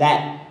having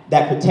that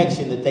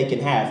protection that they can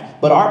have.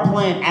 But our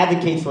plan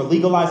advocates for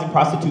legalizing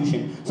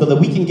prostitution so that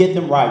we can get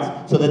them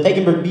rights, so that they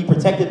can be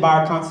protected by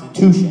our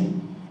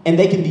Constitution, and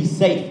they can be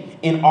safe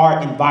in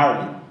our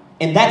environment.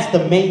 And that's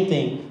the main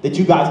thing that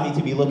you guys need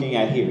to be looking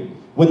at here.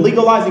 When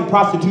legalizing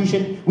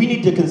prostitution, we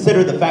need to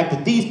consider the fact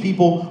that these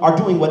people are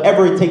doing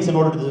whatever it takes in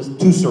order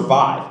to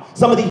survive.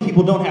 Some of these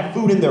people don't have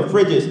food in their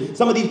fridges.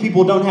 Some of these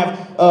people don't have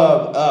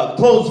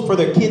clothes for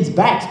their kids'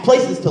 backs,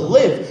 places to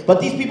live. But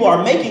these people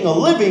are making a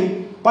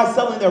living by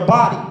selling their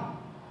body.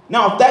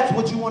 Now, if that's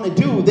what you want to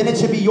do, then it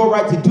should be your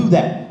right to do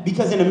that.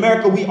 Because in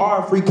America, we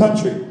are a free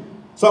country.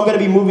 So I'm going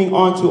to be moving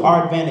on to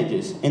our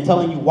advantages and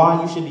telling you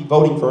why you should be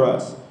voting for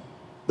us.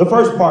 The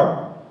first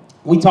part,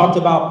 we talked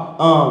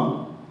about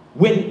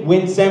we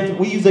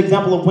use the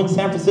example of when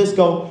San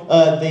Francisco,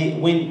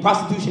 when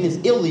prostitution is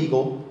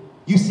illegal,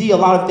 you see a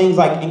lot of things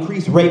like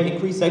increased rape,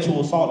 increased sexual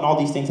assault, and all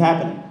these things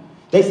happening.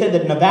 They said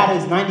that Nevada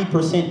is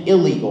 90%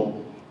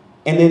 illegal,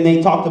 and then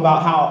they talked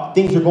about how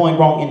things are going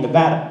wrong in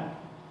Nevada.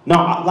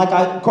 Now,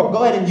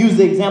 go ahead and use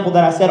the example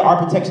that I said our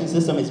protection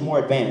system is more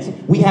advanced.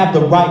 We have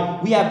the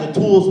right, we have the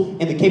tools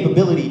and the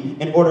capability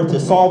in order to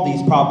solve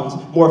these problems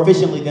more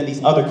efficiently than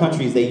these other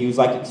countries they use,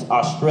 like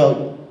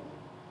Australia.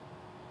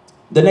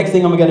 The next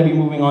thing I'm going to be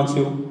moving on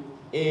to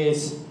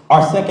is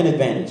our second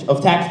advantage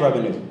of tax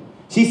revenue.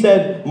 She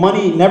said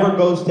money never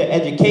goes to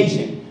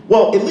education.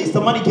 Well, at least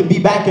the money can be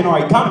back in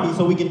our economy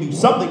so we can do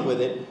something with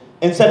it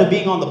instead of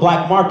being on the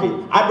black market.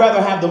 I'd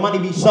rather have the money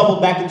be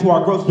shoveled back into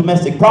our gross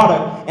domestic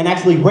product and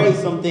actually raise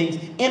some things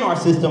in our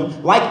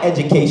system like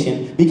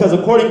education, because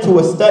according to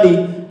a study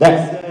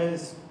that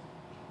says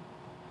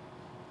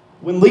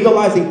when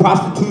legalizing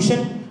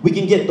prostitution, we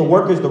can get the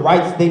workers the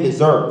rights they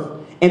deserve.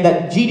 And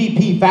that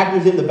GDP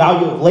factors in the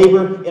value of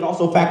labor. It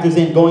also factors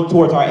in going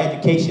towards our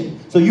education.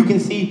 So you can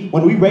see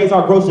when we raise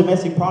our gross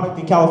domestic product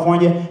in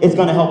California, it's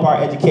going to help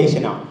our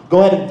education out.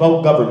 Go ahead and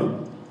vote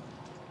government.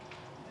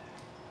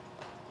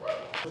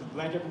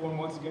 Thank everyone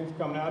once again for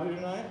coming out here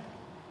tonight.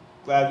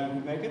 Glad you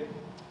could make it.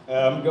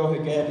 Go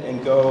ahead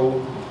and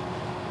go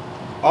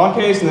on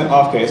case and then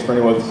off case for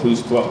anyone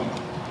who's flowing.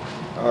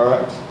 All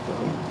right.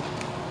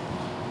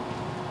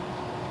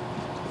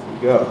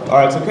 Go. All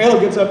right, so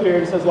Caleb gets up here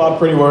and says a lot of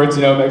pretty words,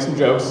 you know, makes some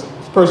jokes.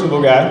 He's a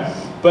personable guy,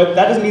 but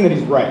that doesn't mean that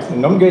he's right.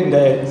 And I'm getting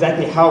to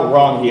exactly how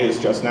wrong he is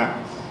just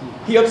now.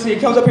 He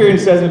comes up here and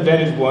says in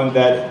advantage 1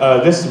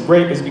 that this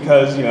rape is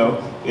because, you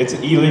know, it's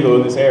illegal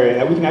in this area, and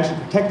that we can actually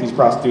protect these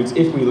prostitutes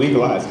if we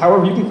legalize.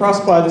 However, you can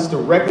cross-apply this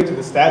directly to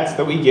the stats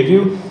that we give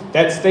you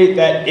that state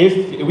that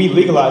if we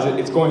legalize it,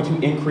 it's going to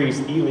increase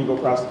illegal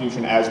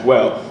prostitution as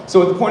well.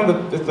 So at the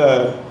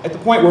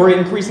point where we're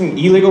increasing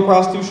illegal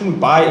prostitution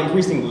by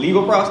increasing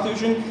legal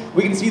prostitution,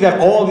 we can see that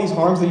all of these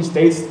harms that he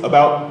states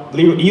about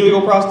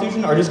illegal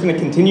prostitution are just going to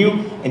continue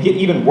and get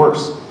even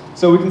worse.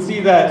 So we can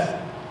see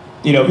that,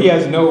 you know, he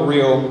has no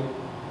real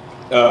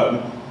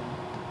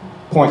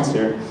points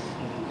here.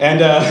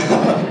 And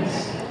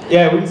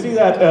yeah, we can see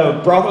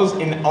that brothels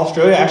in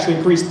Australia actually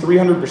increased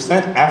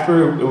 300%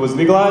 after it was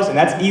legalized, and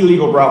that's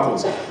illegal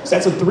brothels. So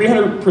that's a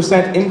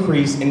 300%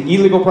 increase in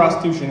illegal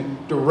prostitution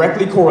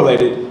directly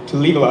correlated to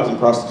legalizing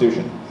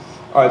prostitution.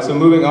 All right, so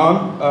moving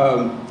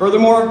on.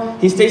 Furthermore,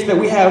 he states that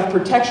we have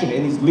protection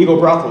in these legal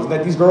brothels,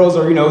 that these girls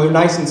are, you know, they're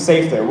nice and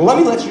safe there. Well, let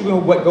me let you know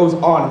what goes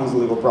on in these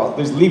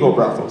legal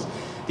brothels.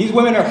 These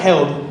women are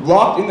held,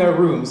 locked in their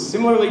rooms,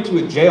 similarly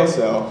to a jail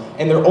cell,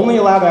 and they're only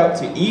allowed out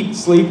to eat,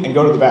 sleep, and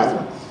go to the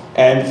bathroom.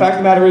 And the fact of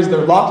the matter is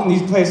they're locked in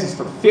these places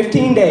for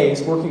 15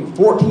 days, working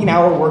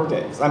 14-hour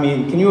workdays. I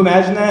mean, can you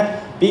imagine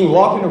that? Being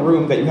locked in a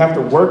room that you have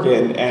to work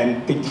in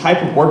and the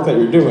type of work that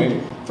you're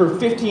doing for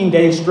 15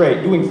 days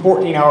straight, doing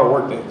 14-hour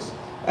workdays.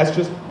 That's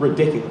just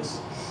ridiculous.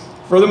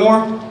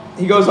 Furthermore,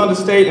 he goes on to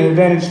state in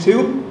advantage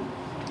 2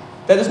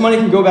 that this money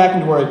can go back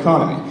into our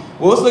economy.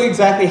 Well, let's look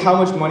exactly how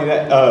much money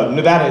that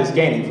Nevada is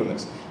gaining from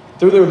this.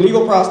 Through their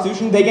legal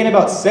prostitution, they gain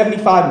about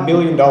 $75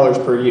 million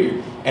per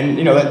year. And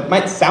you know, that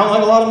might sound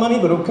like a lot of money,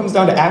 but when it comes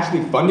down to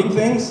actually funding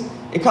things,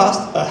 it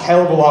costs a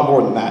hell of a lot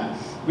more than that.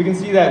 We can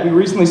see that we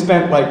recently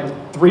spent like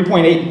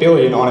 $3.8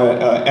 billion on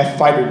a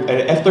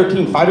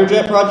F-13 fighter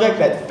jet project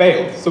that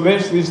failed. So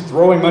basically just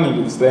throwing money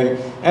into this thing,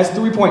 that's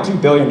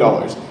 $3.2 billion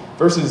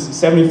versus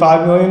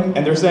 $75 million,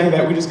 and they're saying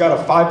that we just got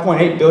a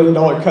 $5.8 billion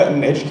cut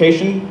in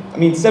education. I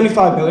mean,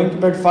 $75 million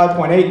compared to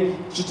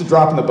 $5.8, it's just a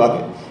drop in the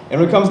bucket. And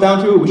when it comes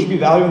down to it, we should be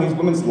valuing these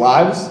women's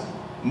lives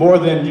more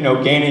than,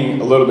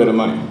 gaining a little bit of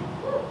money.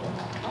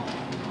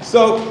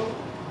 So,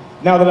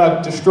 now that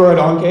I've destroyed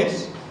on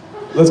case,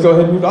 let's go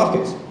ahead and move to off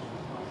case.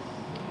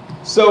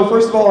 So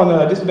first of all,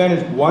 on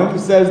disadvantage 1, he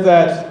says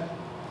that,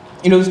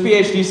 this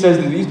PhD says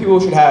that these people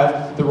should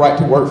have the right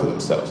to work for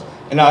themselves.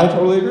 And I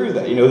totally agree with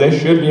that. They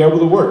should be able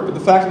to work. But the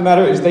fact of the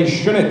matter is they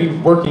shouldn't be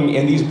working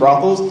in these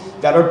brothels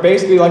that are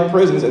basically like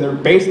prisons, and they're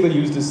basically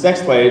used as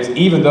sex slaves,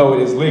 even though it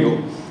is legal.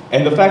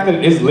 And the fact that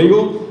it is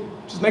legal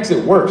just makes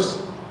it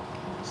worse.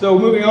 So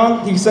moving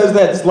on, he says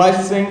that it's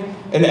licensing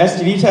and the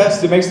STD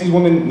test, it makes these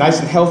women nice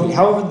and healthy.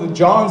 However, the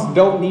Johns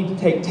don't need to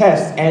take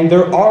tests, and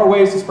there are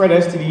ways to spread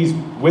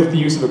STDs with the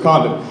use of a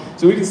condom.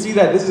 So we can see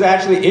that this has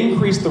actually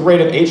increased the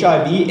rate of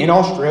HIV in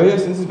Australia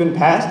since it's been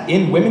passed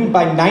in women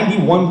by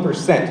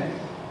 91%.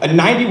 A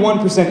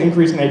 91%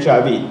 increase in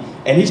HIV.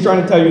 And he's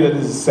trying to tell you that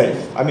this is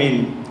safe. I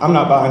mean, I'm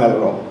not buying that at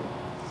all.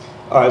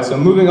 All right, so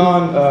moving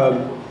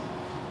on,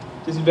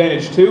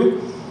 disadvantage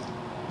 2.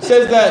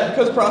 Says that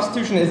because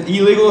prostitution is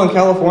illegal in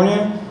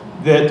California,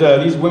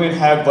 that these women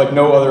have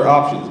no other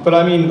options. But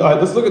I mean,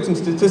 let's look at some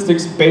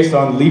statistics based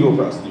on legal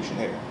prostitution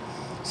here.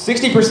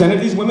 60%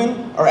 of these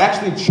women are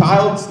actually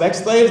child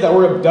sex slaves that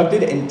were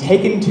abducted and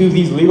taken to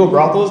these legal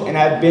brothels and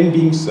have been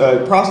being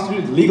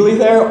prostituted legally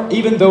there,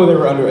 even though they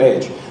were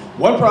underage.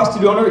 One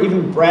prostitute owner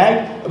even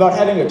bragged about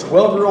having a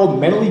 12-year-old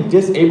mentally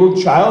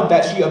disabled child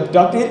that she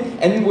abducted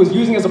and then was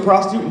using as a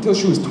prostitute until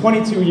she was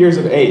 22 years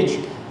of age.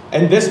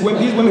 And these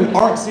women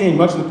aren't seeing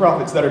much of the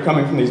profits that are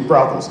coming from these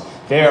brothels.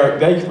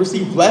 They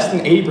receive less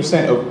than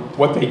 80% of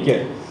what they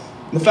get.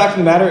 And the fact of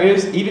the matter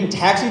is, even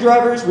taxi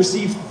drivers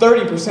receive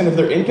 30% of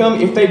their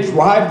income if they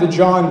drive the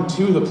John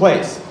to the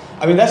place.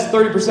 I mean, that's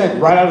 30%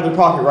 right out of their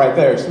pocket right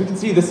there. So we can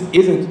see this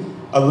isn't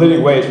a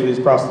living wage for these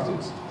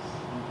prostitutes.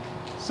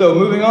 So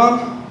moving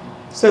on,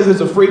 it says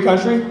it's a free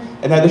country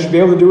and that they should be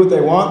able to do what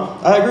they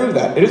want. I agree with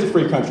that. It is a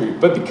free country.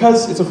 But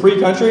because it's a free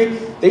country,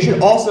 they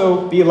should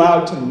also be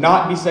allowed to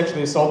not be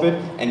sexually assaulted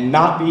and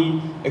not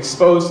be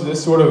exposed to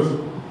this sort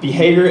of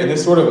behavior and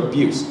this sort of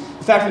abuse.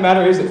 The fact of the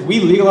matter is, if we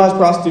legalize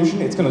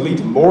prostitution, it's going to lead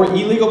to more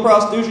illegal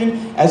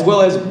prostitution as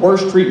well as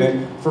worse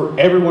treatment for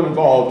everyone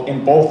involved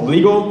in both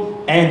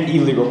legal and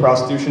illegal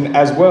prostitution,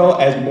 as well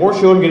as more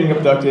children getting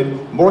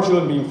abducted, more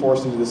children being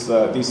forced into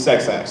these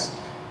sex acts.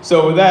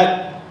 So with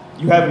that,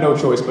 you have no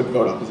choice but to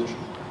vote opposition.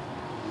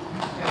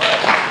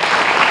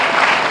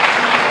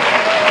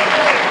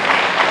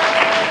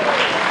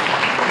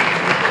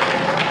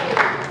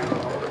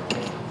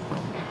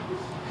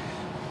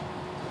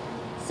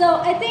 So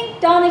I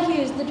think Donna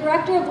Hughes, the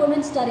director of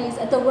women's studies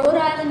at the Rhode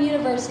Island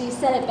University,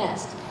 said it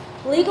best.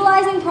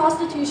 Legalizing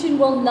prostitution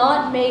will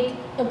not make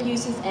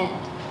abuses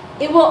end.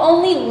 It will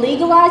only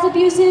legalize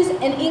abuses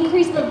and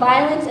increase the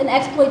violence and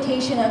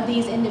exploitation of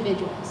these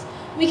individuals.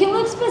 We can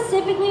look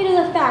specifically to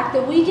the fact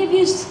that we give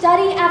you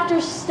study after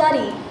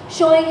study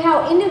showing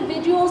how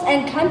individuals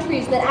and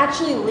countries that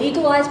actually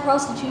legalize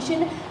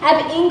prostitution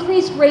have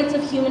increased rates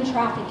of human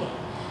trafficking.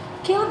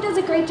 Caleb does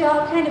a great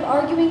job kind of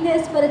arguing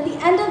this, but at the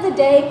end of the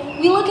day,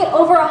 we look at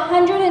over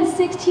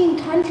 116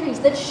 countries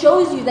that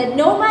shows you that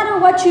no matter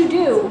what you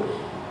do,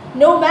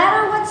 no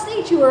matter what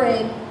state you are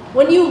in,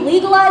 when you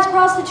legalize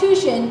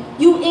prostitution,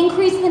 you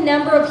increase the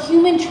number of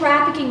human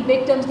trafficking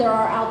victims there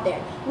are out there,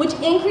 which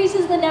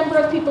increases the number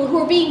of people who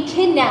are being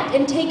kidnapped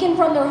and taken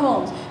from their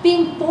homes,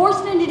 being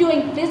forced into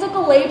doing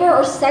physical labor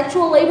or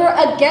sexual labor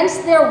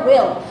against their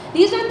will.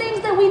 These are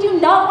things that we do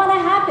not want to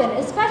happen,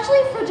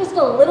 especially for just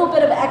a little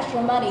bit of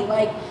extra money,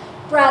 like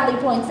Bradley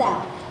points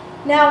out.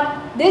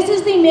 Now, this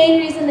is the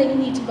main reason that you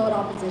need to vote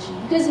opposition,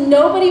 because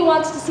nobody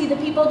wants to see the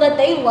people that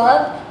they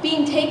love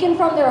being taken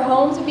from their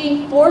homes and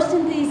being forced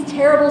into these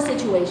terrible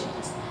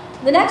situations.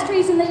 The next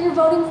reason that you're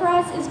voting for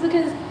us is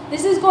because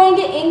this is going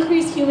to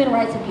increase human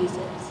rights abuses.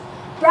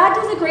 Brad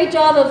does a great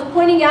job of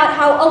pointing out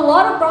how a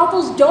lot of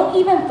brothels don't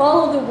even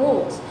follow the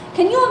rules.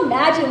 Can you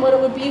imagine what it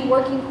would be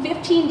working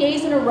 15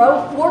 days in a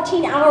row,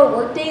 14-hour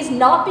work days,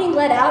 not being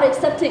let out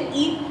except to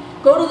eat,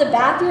 go to the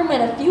bathroom,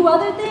 and a few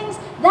other things?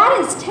 That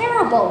is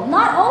terrible.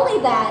 Not only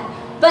that,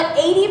 but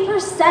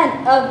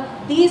 80%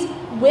 of these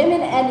women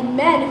and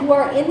men who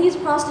are in these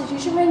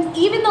prostitution rings,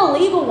 even the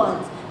legal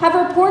ones, have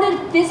reported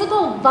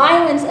physical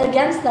violence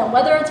against them,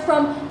 whether it's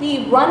from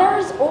the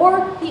runners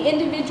or the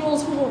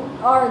individuals who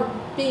are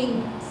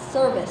being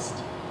serviced.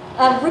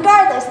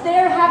 Regardless,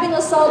 they're having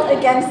assault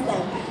against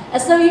them.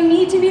 And so you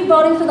need to be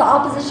voting for the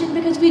opposition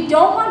because we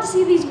don't want to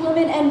see these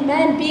women and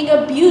men being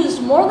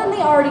abused more than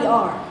they already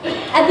are.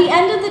 At the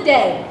end of the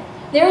day,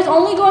 there is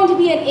only going to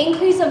be an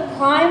increase of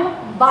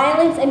crime,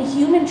 violence, and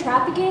human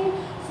trafficking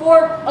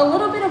for a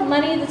little bit of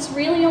money that's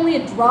really only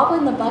a drop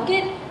in the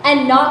bucket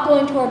and not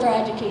going towards our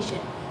education.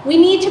 We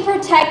need to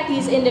protect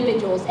these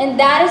individuals, and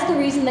that is the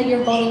reason that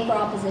you're voting for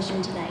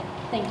opposition tonight.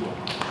 Thank you.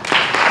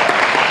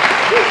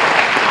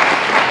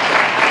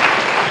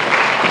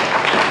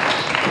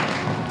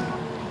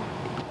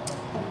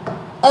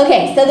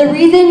 Okay, so the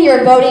reason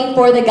you're voting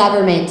for the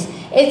government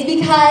is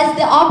because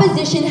the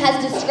opposition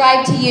has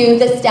described to you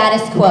the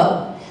status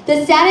quo.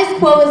 The status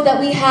quo is that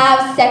we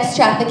have sex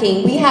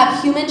trafficking, we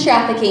have human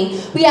trafficking,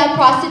 we have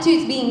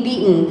prostitutes being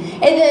beaten.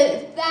 And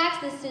the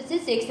facts, the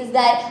statistics, is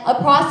that a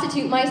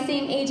prostitute my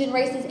same age and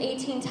race is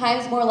 18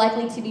 times more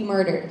likely to be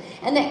murdered.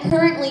 And that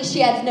currently she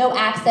has no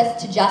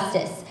access to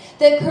justice.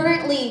 That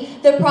currently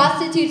the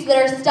prostitutes that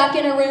are stuck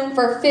in a room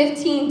for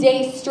 15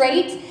 days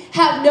straight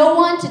have no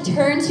one to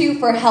turn to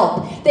for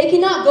help. They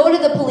cannot go to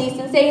the police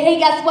and say, hey,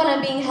 guess what,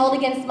 I'm being held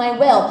against my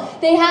will.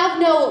 They have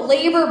no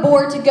labor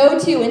board to go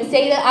to and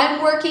say that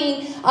I'm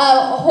working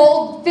a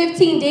whole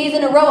 15 days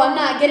in a row, I'm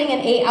not getting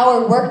an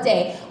 8-hour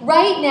workday.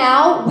 Right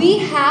now, we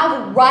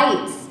have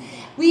rights.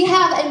 We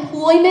have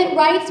employment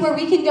rights where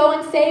we can go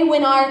and say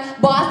when our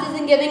boss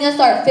isn't giving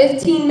us our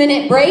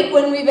 15-minute break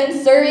when we've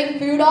been serving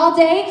food all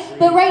day.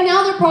 But right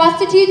now, the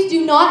prostitutes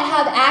do not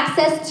have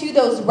access to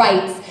those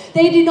rights.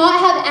 They do not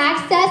have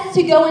access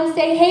to go and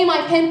say, hey,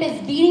 my pimp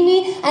is beating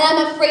me and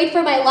I'm afraid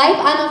for my life.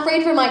 I'm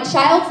afraid for my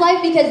child's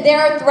life because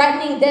they're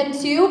threatening them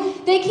too.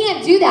 They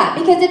can't do that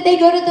because if they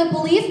go to the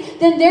police,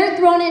 then they're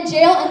thrown in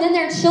jail and then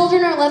their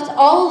children are left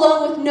all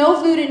alone with no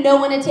food and no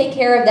one to take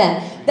care of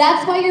them.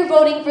 That's why you're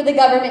voting for the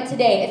government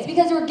today. It's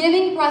because we're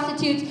giving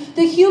prostitutes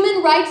the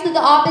human rights that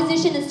the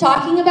opposition is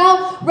talking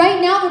about.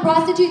 Right now, the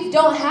prostitutes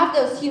don't have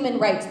those human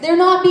rights. They're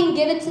not being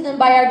given to them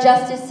by our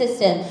justice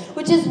system,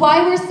 which is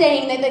why we're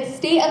saying that the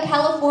state of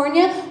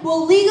California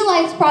will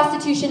legalize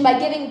prostitution by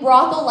giving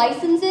brothel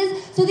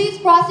licenses so these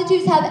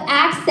prostitutes have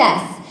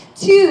access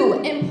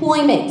to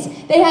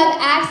employment. They have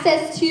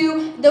access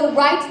to the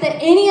rights that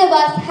any of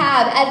us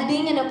have as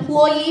being an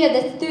employee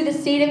of through the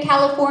state of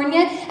California,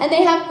 and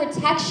they have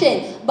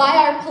protection by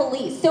our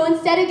police. So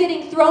instead of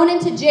getting thrown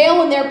into jail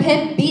when their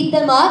pimp beat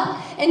them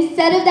up,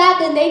 instead of that,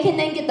 then they can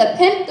then get the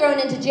pimp thrown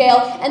into jail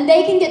and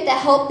they can get the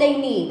help they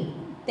need.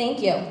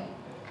 Thank you.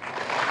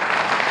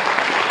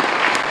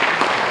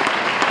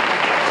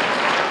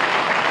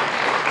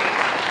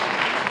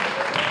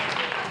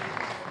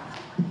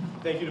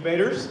 Thank you,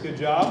 debaters. Good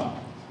job.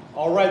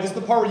 All right, this is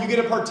the part where you get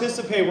to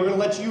participate. We're going to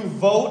let you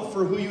vote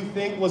for who you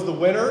think was the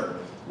winner.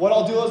 What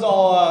I'll do is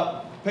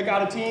I'll pick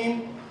out a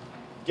team,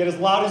 get as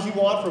loud as you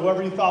want for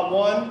whoever you thought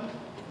won.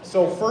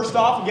 So first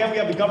off, again, we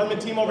have the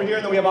government team over here,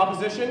 and then we have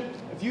opposition.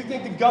 If you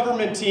think the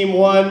government team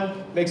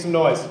won, make some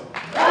noise.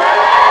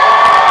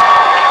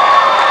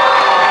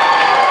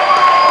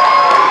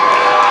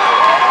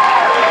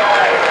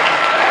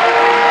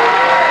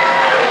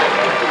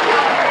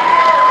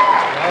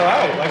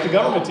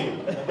 Government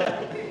team.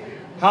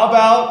 How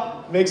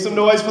about make some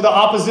noise for the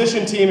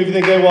opposition team if you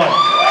think they won?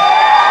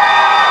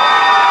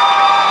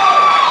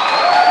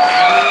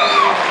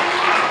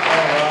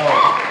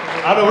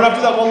 I don't know, we're gonna have to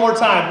do that one more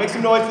time. Make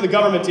some noise for the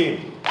government team.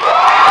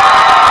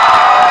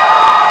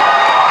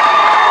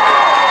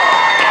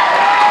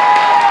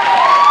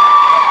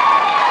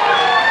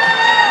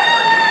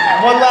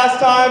 One last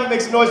time,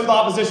 make some noise for the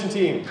opposition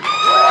team.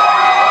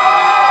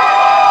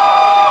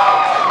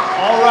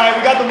 All right,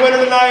 we got the winner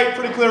tonight.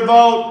 Pretty clear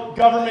vote.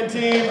 Government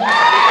team.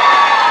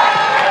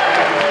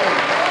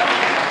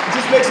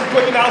 Just make some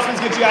quick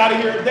announcements, get you out of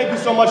here. Thank you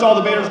so much, all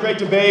debaters. Great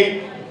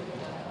debate.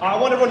 I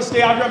want everyone to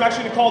stay out here. I'm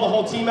actually going to call the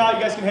whole team out.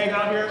 You guys can hang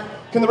out here.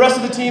 Can the rest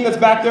of the team that's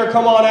back there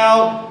come on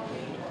out?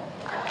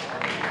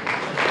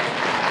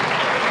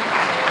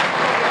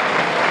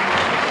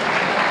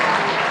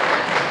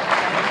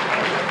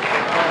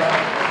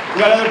 We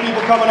got other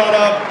people coming on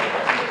up.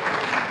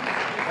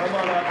 Come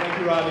on up. Thank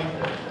you, Rodney.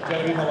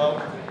 Genevieve,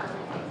 hello.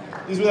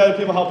 These were the other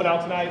people helping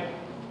out tonight.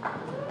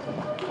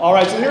 All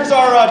right, so here's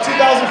our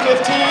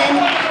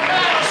 2015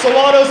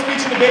 Solano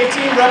Speech and Debate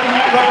team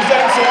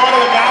representing Solano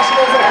at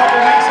Nationals in a couple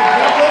weeks in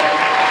Cleveland.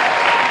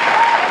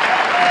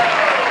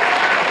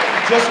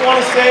 Just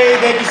want to say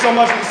thank you so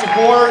much for the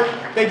support.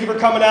 Thank you for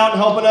coming out and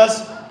helping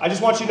us. I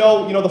just want you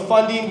to know, the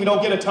funding, we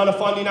don't get a ton of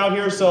funding out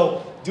here,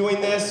 so doing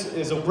this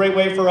is a great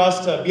way for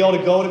us to be able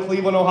to go to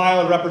Cleveland,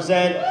 Ohio and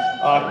represent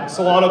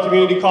Solano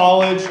Community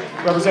College,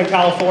 represent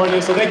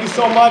California. So thank you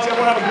so much.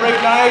 Everyone have a great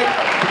night.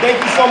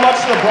 Thank you so much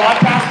to the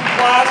broadcasting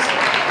class.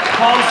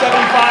 Com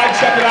 75,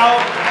 check it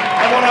out.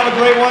 Everyone have a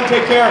great one.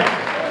 Take care.